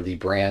 or the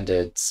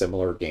branded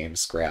similar game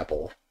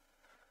Scrabble,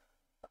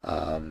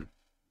 I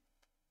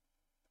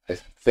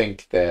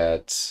think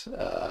that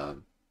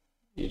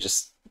you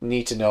just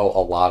need to know a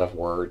lot of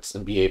words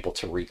and be able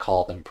to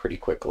recall them pretty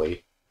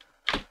quickly.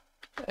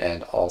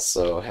 And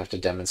also have to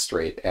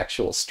demonstrate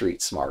actual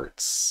street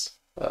smarts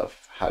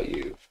of how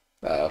you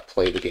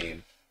play the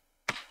game.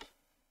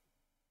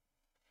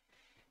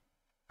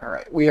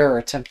 Alright, we are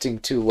attempting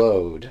to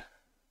load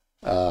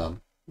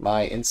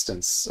my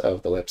instance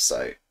of the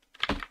website.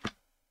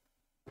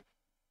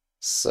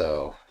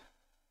 So,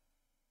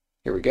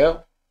 here we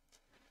go.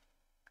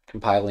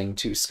 Compiling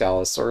to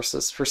Scala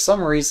sources. For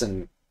some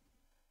reason,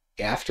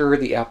 after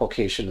the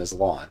application is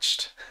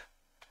launched,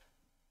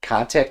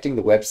 contacting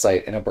the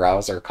website in a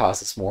browser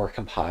causes more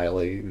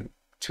compiling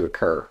to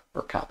occur,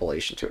 or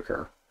compilation to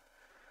occur.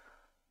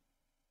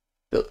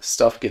 The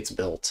stuff gets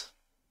built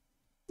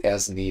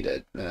as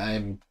needed.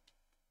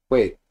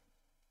 Wait,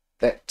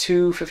 that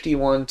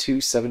 251,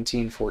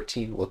 217,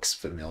 14 looks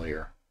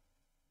familiar.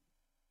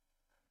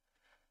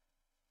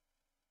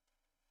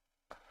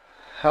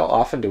 How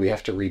often do we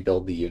have to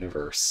rebuild the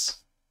universe?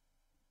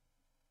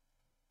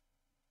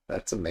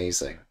 That's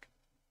amazing.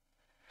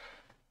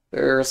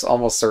 There's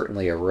almost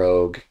certainly a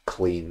rogue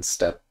clean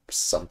step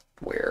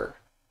somewhere.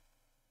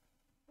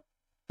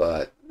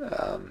 But,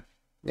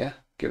 yeah,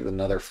 give it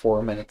another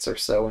 4 minutes or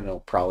so and it'll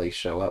probably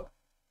show up.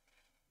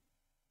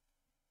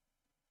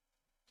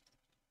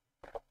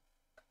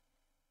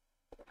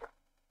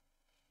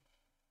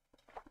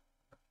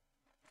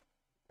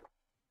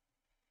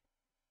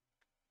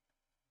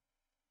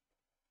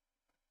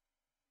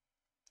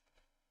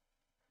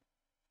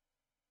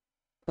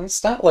 And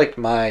it's not like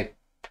my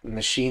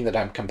machine that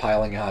I'm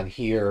compiling on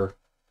here.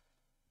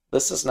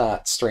 This is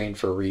not strained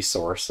for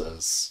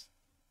resources.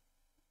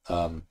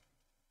 The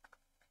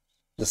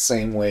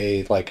same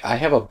way, like, I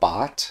have a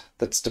bot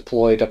that's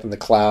deployed up in the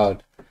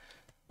cloud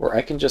where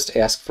I can just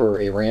ask for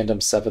a random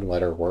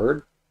 7-letter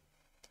word.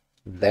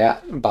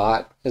 That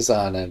bot is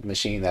on a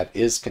machine that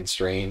is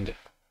constrained,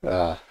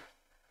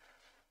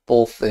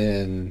 both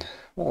in,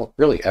 well,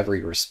 really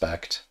every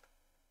respect.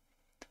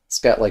 It's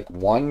got like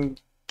 1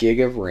 gig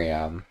of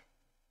RAM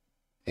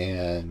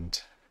or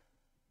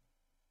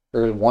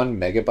 1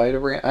 megabyte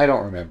of RAM. I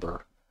don't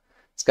remember.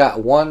 It's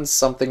got 1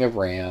 something of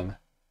RAM.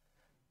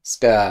 It's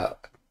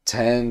got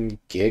 10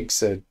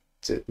 gigs of,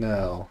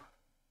 no.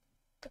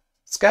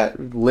 It's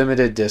got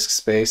limited disk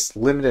space,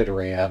 limited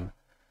RAM,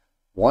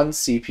 1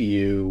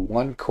 CPU,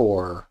 1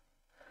 core,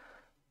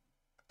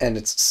 and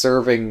it's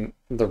serving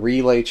the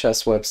Relay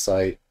Chess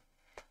website.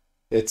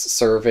 It's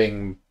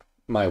serving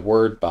my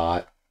word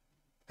bot,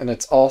 and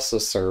it's also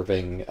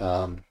serving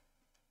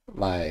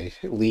my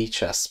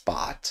Lichess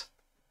bot.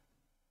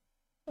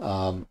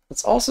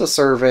 It's also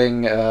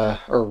serving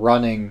or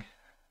running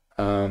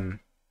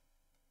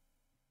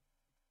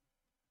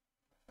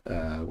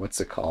what's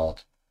it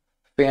called?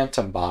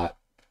 Phantom bot,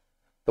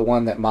 the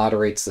one that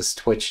moderates this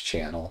Twitch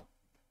channel.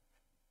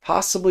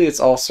 Possibly it's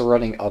also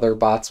running other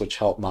bots which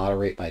help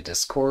moderate my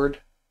Discord.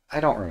 I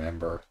don't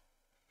remember.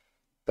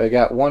 But I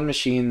got one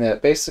machine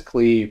that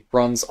basically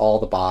runs all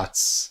the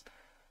bots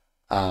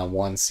on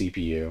one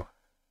CPU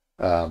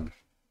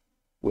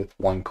with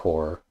one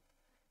core.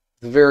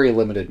 Very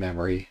limited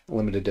memory,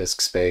 limited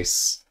disk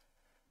space.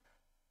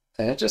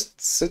 And it just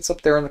sits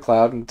up there in the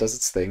cloud and does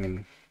its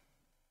thing.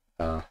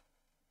 And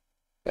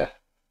yeah,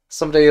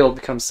 someday it'll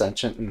become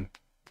sentient and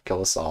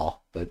kill us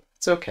all, but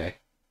it's okay.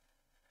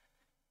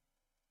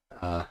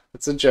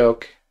 It's a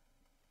joke.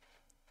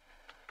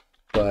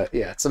 But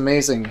yeah, it's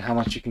amazing how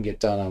much you can get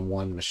done on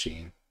one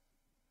machine.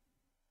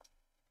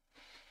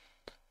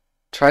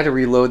 Try to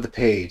reload the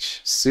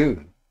page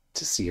soon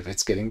to see if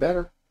it's getting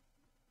better.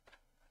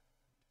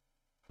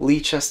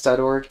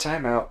 Leechess.org,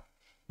 timeout.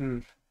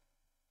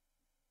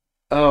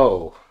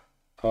 Oh.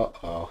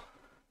 Uh-oh.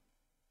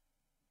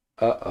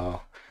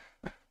 Uh-oh.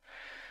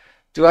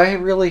 Do I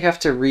really have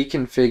to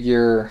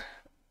reconfigure...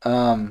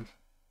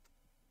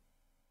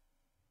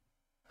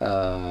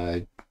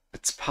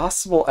 it's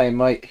possible I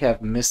might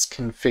have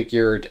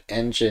misconfigured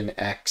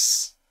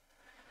Nginx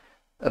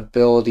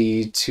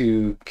ability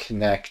to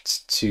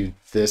connect to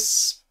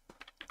this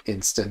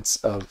instance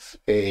of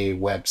a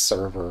web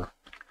server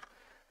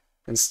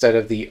instead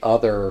of the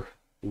other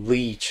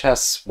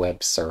Lichess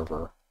web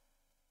server.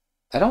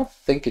 I don't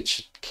think it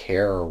should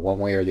care one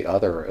way or the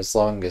other as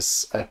long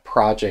as a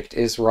project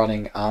is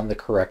running on the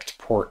correct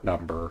port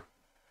number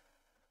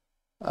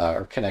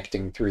or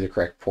connecting through the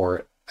correct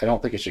port. I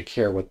don't think it should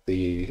care what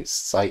the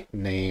site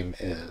name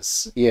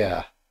is.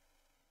 Yeah,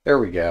 there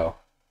we go.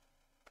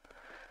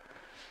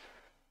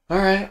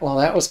 Alright, well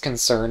that was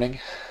concerning.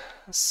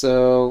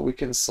 So we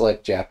can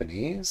select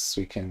Japanese,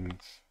 we can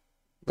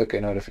look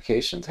at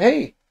notifications.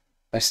 Hey,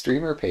 my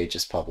streamer page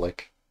is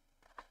public.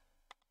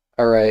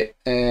 Alright,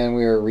 and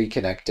we are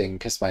reconnecting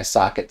because my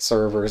socket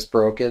server is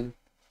broken.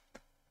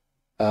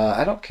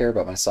 I don't care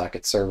about my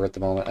socket server at the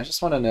moment. I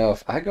just want to know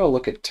if I go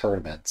look at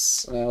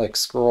tournaments. And I like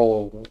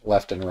scroll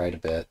left and right a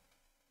bit.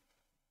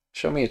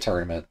 Show me a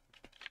tournament.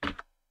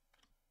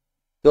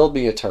 Build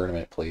me a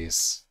tournament,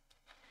 please.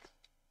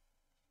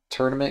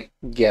 Tournament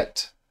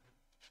get.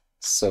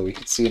 So we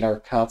can see in our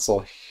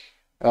console.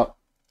 Oh.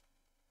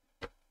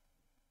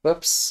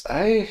 Whoops.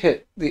 I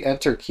hit the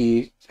enter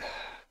key.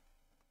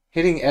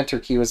 Hitting enter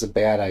key was a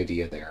bad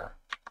idea there.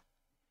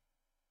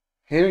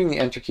 Hitting the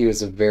enter key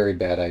was a very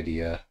bad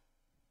idea.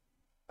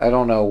 I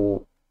don't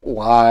know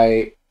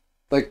why.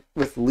 Like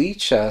with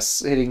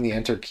Lichess, hitting the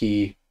enter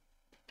key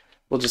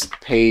will just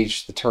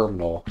page the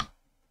terminal.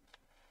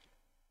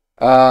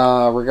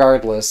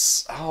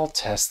 Regardless, I'll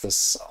test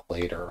this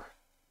later.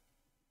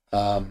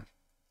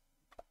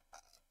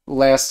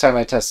 Last time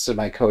I tested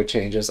my code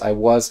changes, I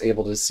was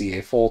able to see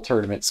a full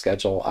tournament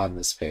schedule on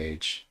this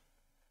page.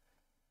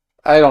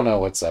 I don't know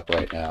what's up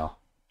right now.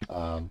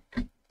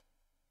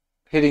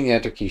 Hitting the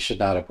enter key should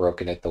not have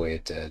broken it the way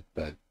it did,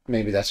 but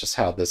maybe that's just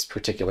how this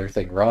particular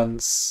thing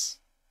runs.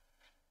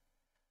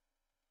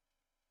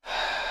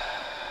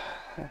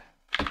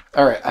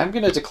 Alright, I'm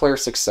going to declare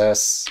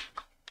success.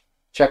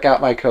 Check out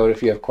my code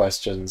if you have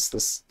questions.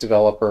 This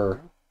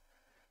developer,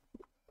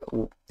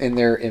 in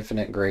their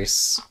infinite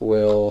grace,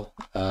 will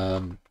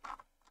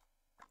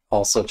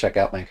also check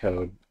out my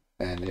code,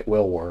 and it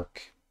will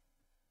work.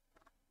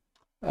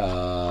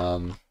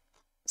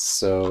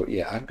 So,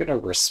 yeah, I'm going to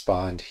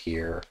respond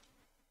here.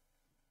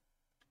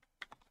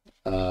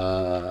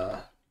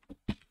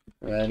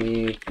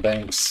 Many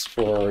thanks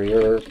for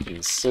your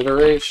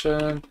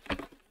consideration.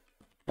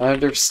 I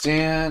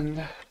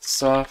understand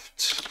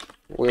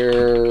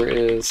software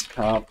is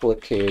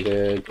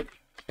complicated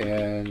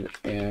and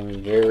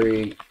am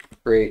very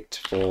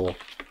grateful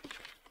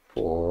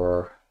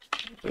for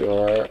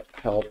your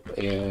help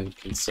and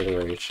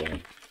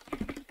consideration.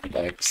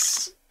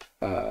 Thanks.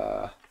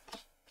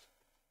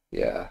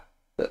 Yeah,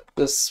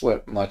 this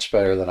went much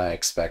better than I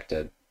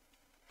expected.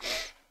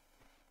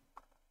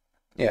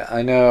 Yeah,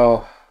 I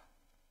know.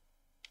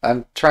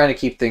 I'm trying to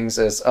keep things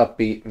as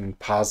upbeat and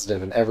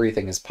positive and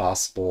everything as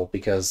possible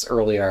because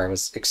earlier I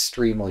was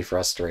extremely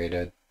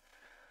frustrated.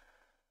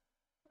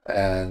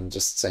 And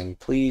just saying,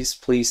 please,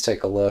 please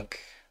take a look.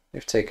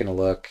 They've taken a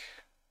look.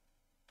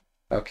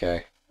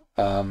 Okay.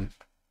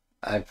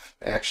 I've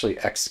actually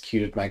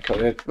executed my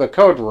code. The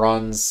code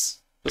runs.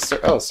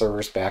 Oh,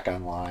 server's back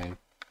online.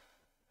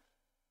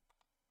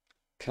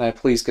 Can I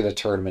please get a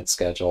tournament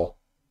schedule?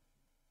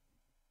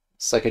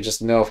 So I could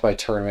just know if my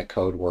tournament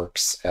code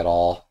works at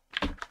all.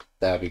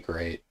 That would be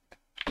great.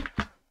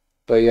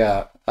 But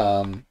yeah,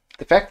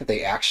 the fact that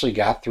they actually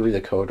got through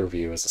the code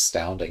review is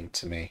astounding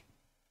to me.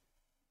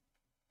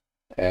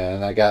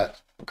 And I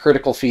got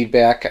critical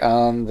feedback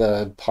on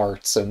the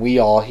parts, and we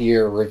all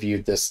here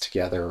reviewed this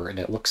together, and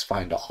it looks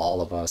fine to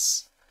all of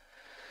us.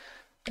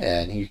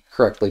 And he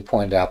correctly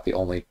pointed out the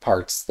only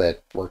parts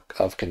that were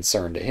of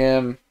concern to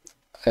him.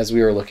 As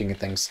we were looking at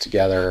things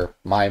together,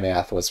 my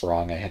math was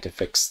wrong. I had to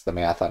fix the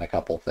math on a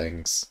couple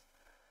things.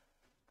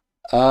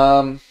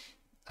 I'm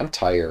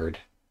tired.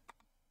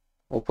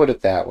 We'll put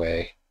it that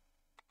way.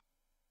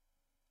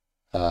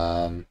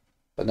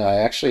 But no, I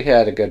actually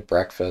had a good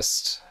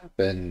breakfast. I've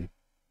been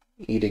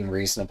eating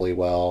reasonably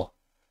well.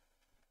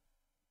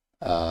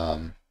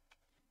 Um,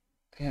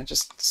 yeah,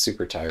 just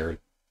super tired.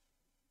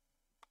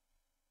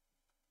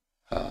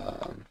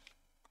 Um,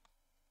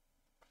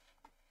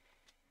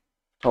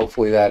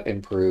 Hopefully that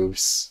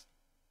improves.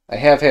 I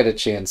have had a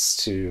chance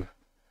to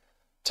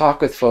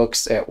talk with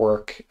folks at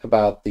work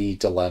about the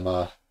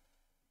dilemma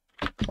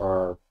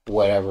or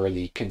whatever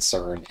the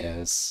concern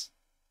is.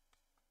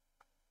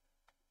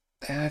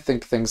 And I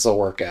think things will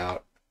work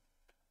out.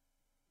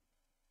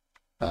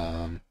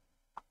 Um,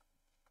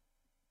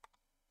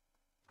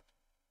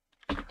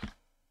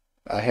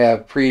 I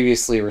have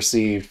previously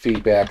received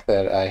feedback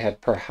that I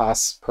had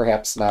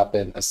perhaps not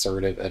been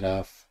assertive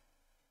enough.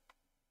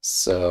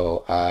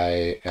 So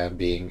I am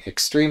being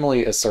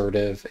extremely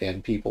assertive,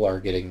 and people are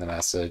getting the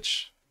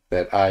message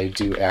that I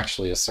do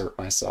actually assert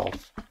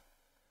myself.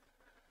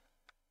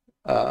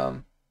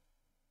 Um,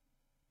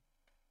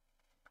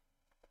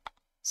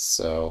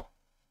 so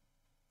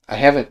I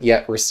haven't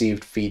yet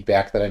received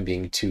feedback that I'm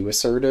being too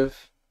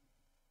assertive,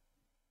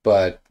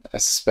 but I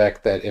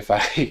suspect that if I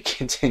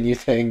continue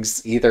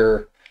things,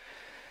 either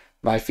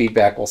my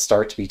feedback will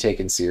start to be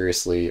taken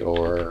seriously,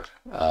 or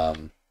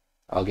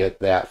I'll get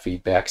that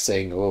feedback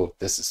saying, "Oh,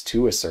 this is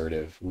too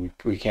assertive. We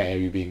can't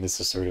have you being this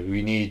assertive.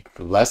 We need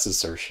less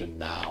assertion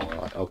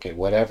now." Okay,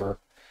 whatever.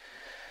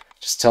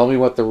 Just tell me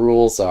what the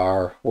rules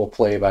are. We'll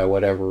play by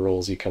whatever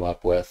rules you come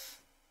up with.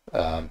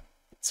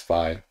 It's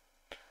fine.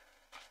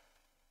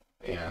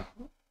 Yeah,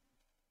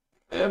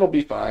 it'll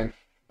be fine.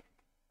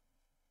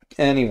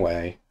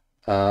 Anyway,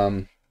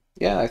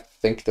 yeah, I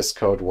think this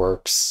code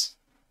works.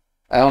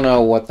 I don't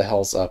know what the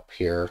hell's up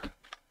here.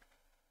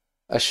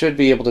 I should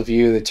be able to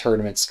view the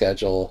tournament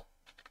schedule.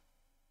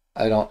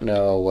 I don't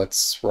know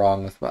what's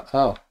wrong with my...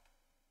 Oh.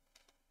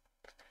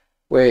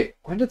 Wait,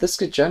 when did this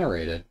get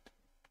generated?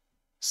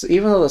 So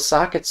even though the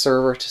socket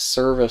server to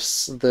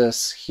service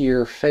this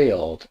here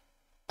failed,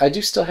 I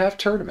do still have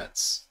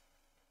tournaments.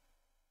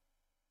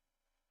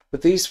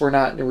 But these were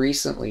not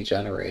recently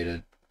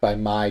generated by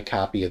my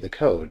copy of the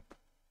code.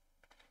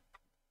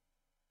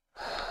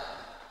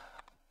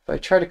 If I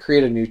try to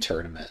create a new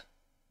tournament,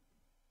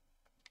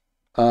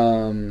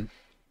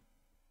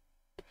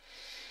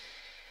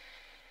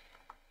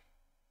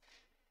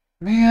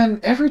 man,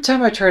 every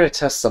time I try to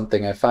test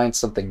something, I find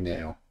something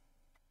new.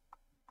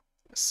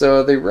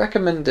 So the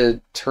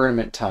recommended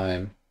tournament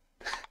time,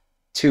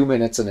 2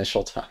 minutes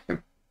initial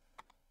time,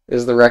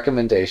 is the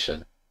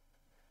recommendation.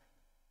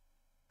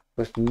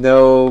 With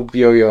no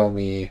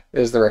Byoyomi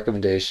is the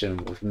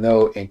recommendation, with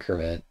no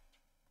increment.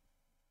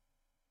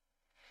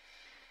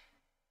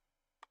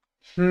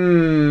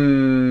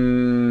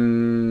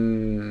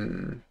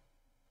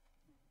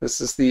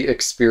 This is the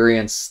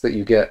experience that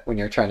you get when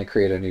you're trying to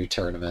create a new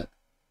tournament.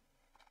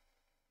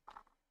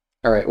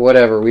 Alright,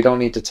 whatever. We don't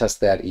need to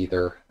test that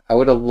either. I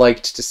would have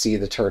liked to see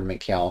the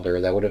tournament calendar.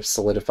 That would have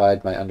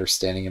solidified my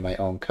understanding of my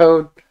own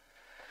code.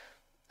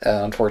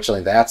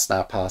 Unfortunately, that's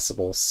not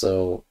possible,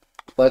 so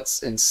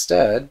let's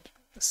instead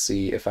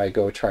see if I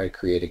go try to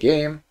create a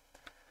game.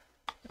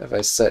 If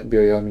I set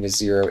Byoyomi to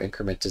 0,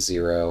 increment to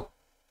 0.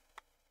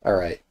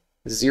 Alright,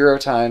 0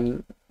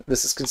 time,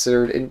 this is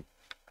considered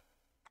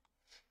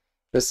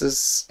this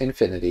is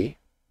infinity.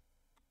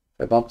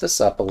 If I bump this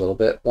up a little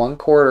bit,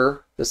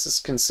 1/4, this is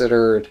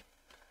considered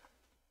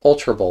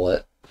ultra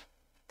bullet.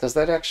 Does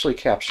that actually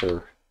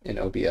capture in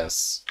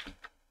OBS?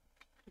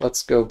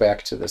 Let's go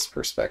back to this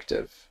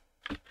perspective.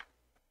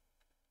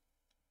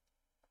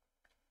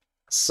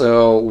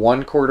 So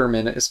 1/4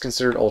 minute is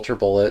considered ultra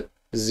bullet.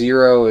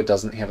 0, it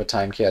doesn't have a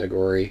time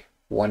category.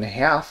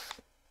 1/2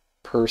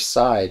 per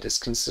side is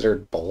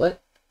considered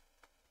bullet.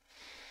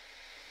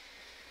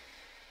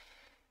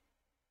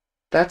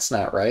 That's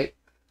not right.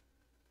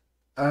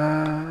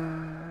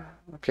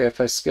 Okay,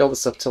 if I scale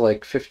this up to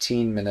like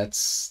 15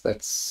 minutes,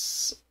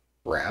 that's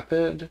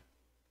rapid.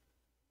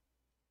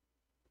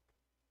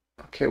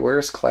 Okay, where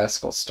does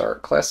classical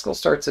start? Classical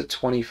starts at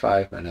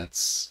 25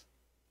 minutes.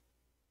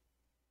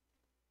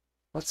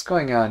 What's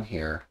going on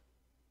here?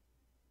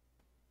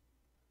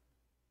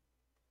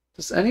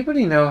 Does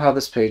anybody know how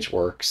this page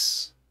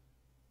works?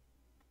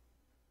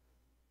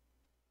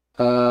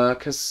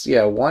 Because,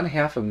 yeah,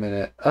 1/2 a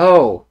minute.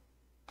 Oh!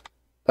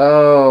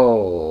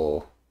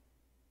 Oh!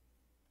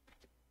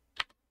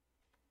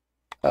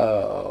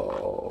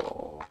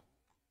 Oh.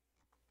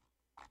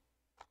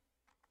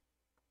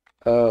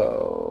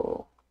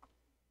 Oh.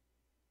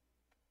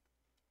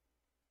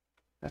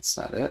 That's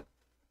not it.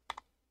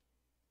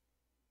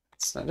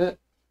 That's not it.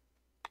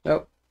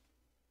 Nope.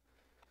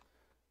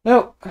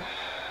 Nope.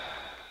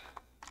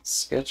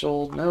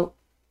 Scheduled, nope.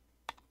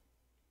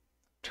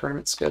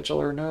 Tournament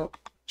scheduler, nope.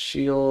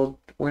 Shield,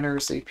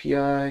 winners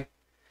API.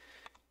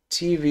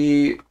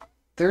 TV.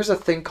 There's a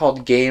thing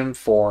called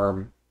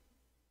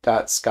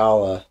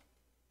gameform.scala.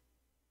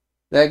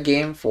 That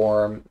game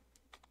form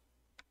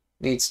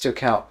needs to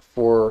account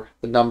for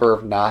the number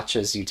of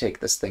notches you take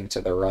this thing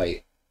to the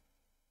right.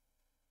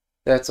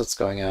 That's what's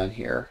going on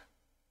here.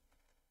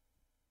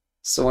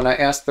 So when I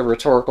ask the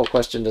rhetorical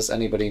question, does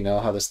anybody know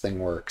how this thing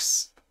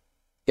works?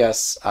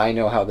 Yes, I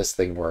know how this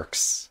thing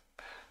works.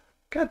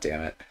 God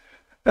damn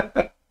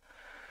it.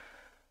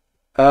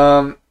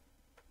 um,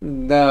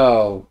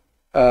 no.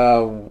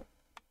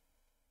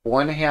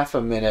 1/2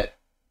 a minute.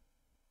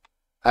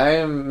 I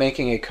am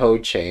making a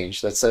code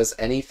change that says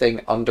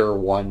anything under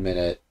 1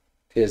 minute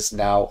is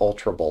now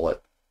Ultra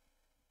Bullet.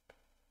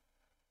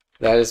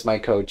 That is my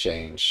code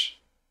change.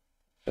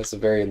 That's a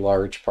very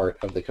large part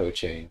of the code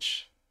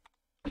change.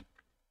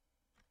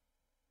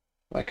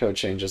 My code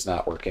change is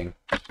not working.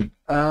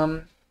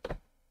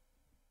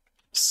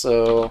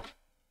 So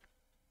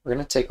we're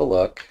gonna take a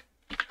look.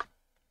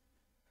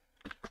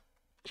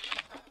 Let's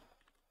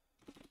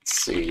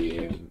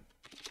see.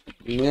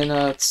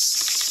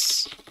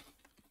 Minutes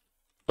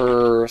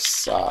per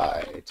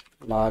side.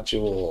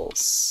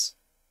 Modules.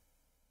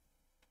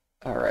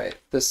 Alright,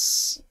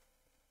 this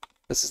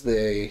is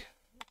the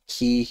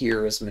key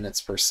here is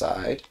minutes per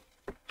side.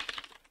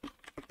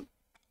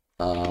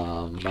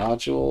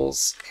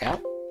 Modules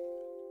app.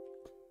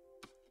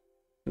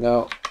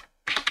 No.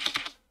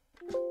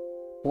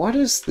 What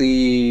is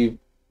the...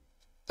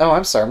 Oh,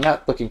 I'm sorry. I'm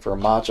not looking for a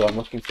module. I'm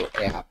looking for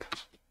app.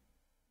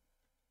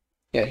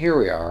 Yeah, here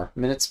we are.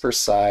 Minutes per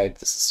side.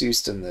 This is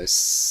used in the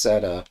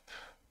setup.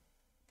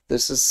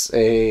 This is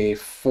a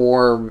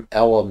form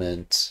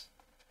element.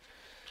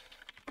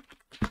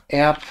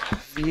 App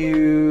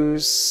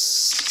views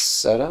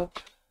setup?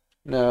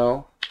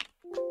 No.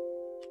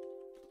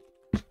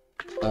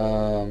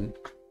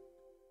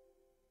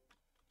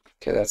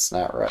 Okay, that's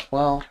not right.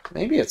 Well,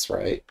 maybe it's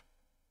right.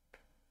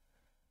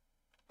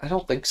 I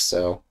don't think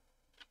so.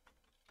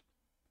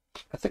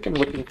 I think I'm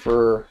looking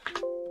for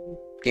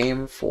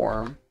game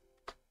form.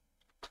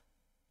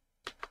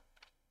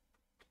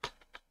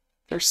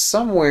 There's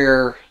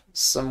somewhere,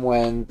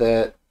 somewhen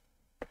that,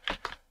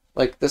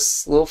 like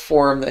this little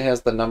form that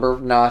has the number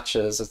of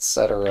notches,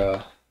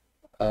 etc.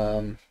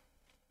 I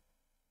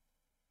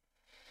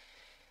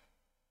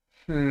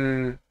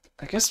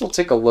guess we'll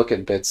take a look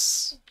at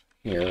bits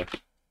here.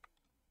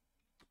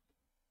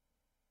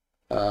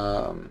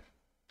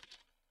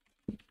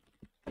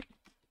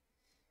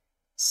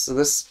 So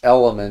this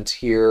element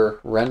here,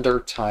 render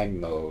time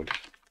mode.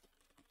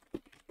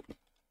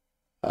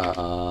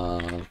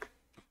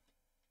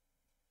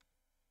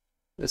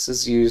 This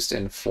is used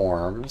in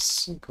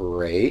forms.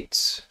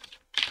 Great.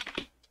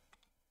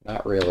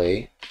 Not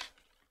really.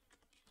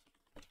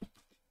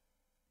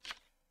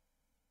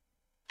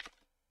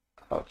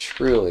 Oh,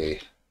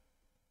 truly.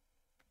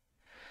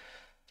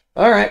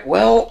 Alright,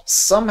 well,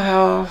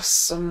 somehow,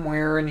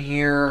 somewhere in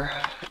here,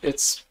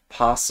 it's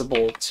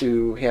possible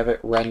to have it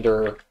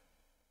render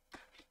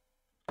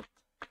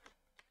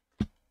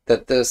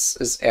that this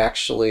is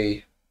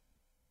actually...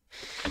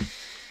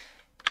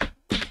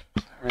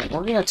 Alright,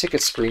 we're going to take a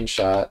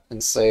screenshot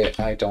and say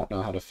I don't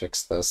know how to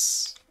fix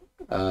this.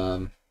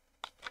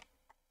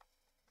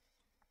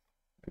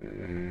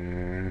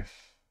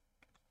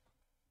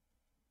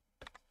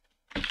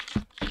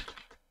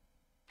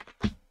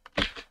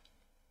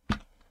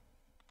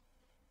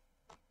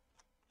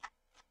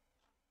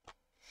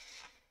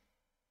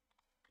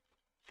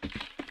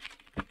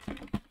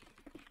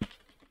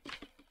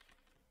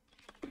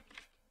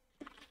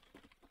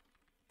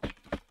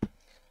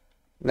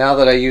 Now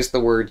that I use the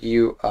word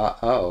you,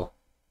 oh.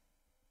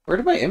 Where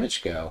did my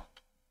image go?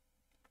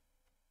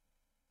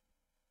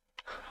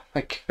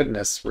 My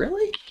goodness,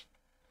 really?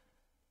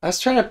 I was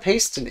trying to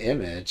paste an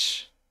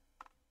image.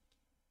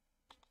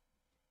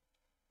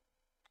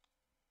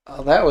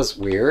 Oh, that was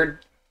weird.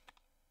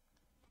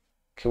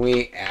 Can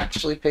we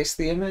actually paste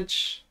the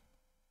image?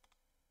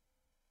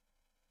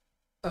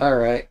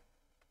 Alright.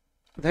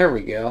 There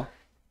we go.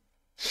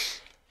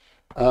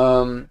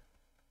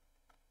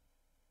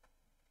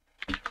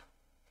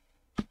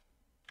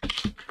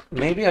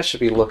 Maybe I should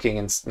be looking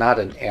in not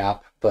an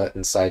app, but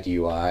inside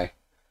UI.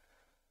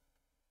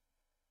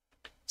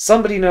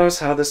 Somebody knows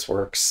how this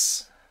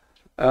works.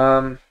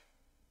 It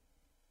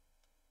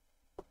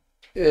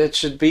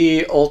should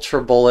be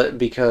Ultra Bullet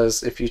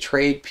because if you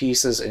trade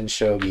pieces in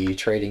Shogi,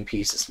 trading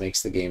pieces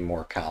makes the game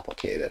more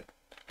complicated.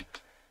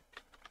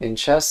 In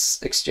chess,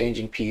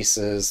 exchanging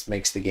pieces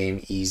makes the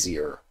game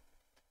easier.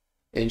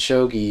 In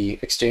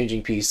Shogi,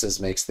 exchanging pieces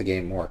makes the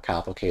game more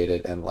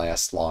complicated and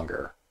lasts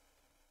longer.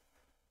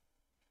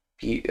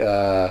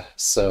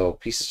 So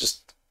pieces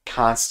just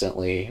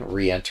constantly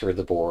re-enter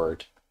the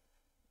board.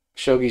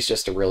 Shogi's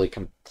just a really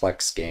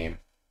complex game.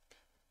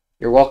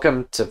 You're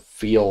welcome to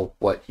feel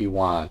what you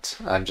want.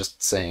 I'm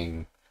just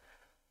saying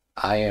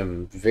I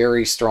am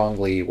very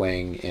strongly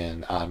weighing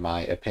in on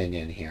my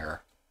opinion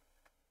here.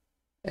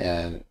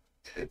 And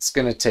it's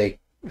going to take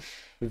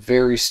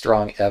very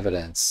strong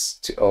evidence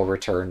to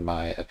overturn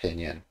my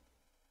opinion.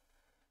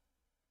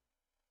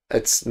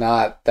 It's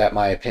not that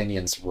my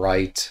opinion's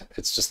right,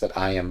 it's just that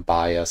I am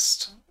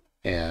biased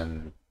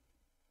and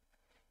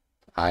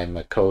I'm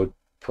a code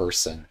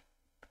person.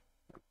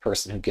 A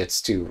person who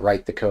gets to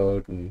write the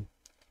code and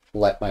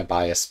let my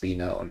bias be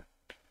known.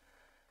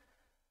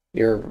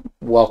 You're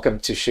welcome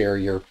to share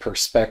your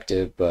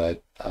perspective,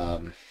 but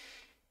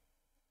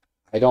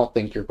I don't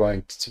think you're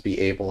going to be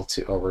able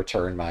to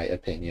overturn my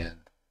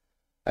opinion.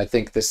 I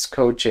think this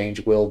code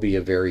change will be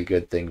a very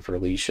good thing for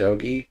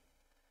Lishogi.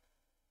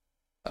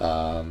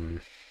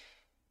 Um,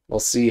 we'll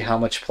see how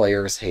much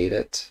players hate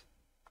it.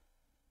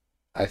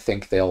 I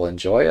think they'll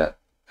enjoy it.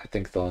 I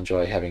think they'll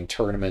enjoy having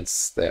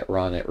tournaments that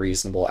run at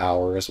reasonable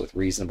hours with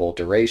reasonable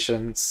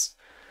durations.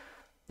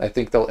 I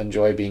think they'll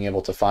enjoy being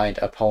able to find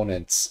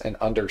opponents and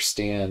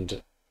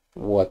understand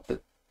what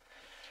the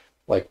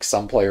like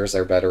some players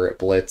are better at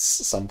blitz,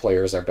 some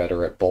players are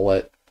better at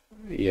bullet.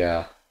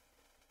 Yeah.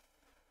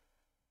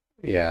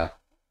 Yeah.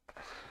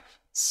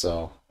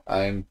 So,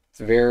 I'm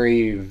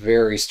very,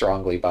 very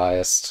strongly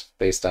biased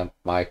based on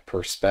my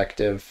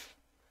perspective.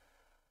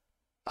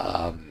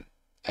 Um,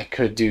 I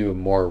could do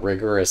more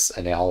rigorous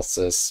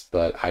analysis,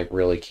 but I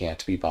really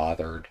can't be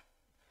bothered.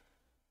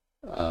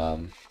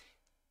 Um,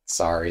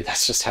 sorry,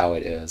 that's just how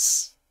it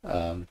is.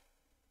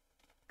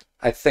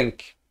 I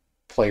think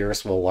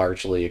players will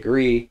largely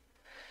agree.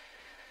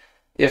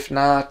 If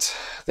not,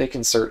 they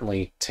can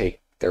certainly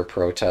take their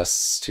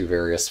protests to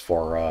various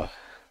fora,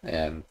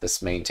 and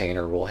this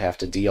maintainer will have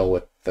to deal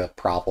with the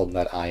problem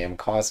that I am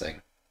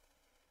causing.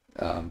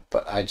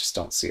 But I just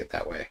don't see it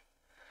that way.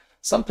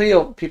 Some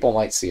people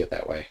might see it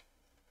that way.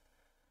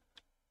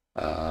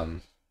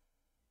 Um,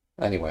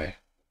 anyway,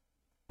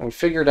 we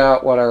figured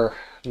out what our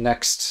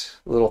next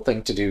little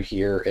thing to do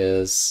here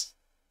is.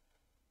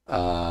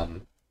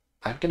 Um,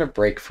 I'm gonna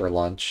break for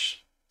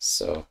lunch,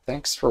 so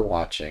thanks for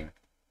watching.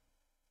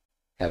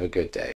 Have a good day.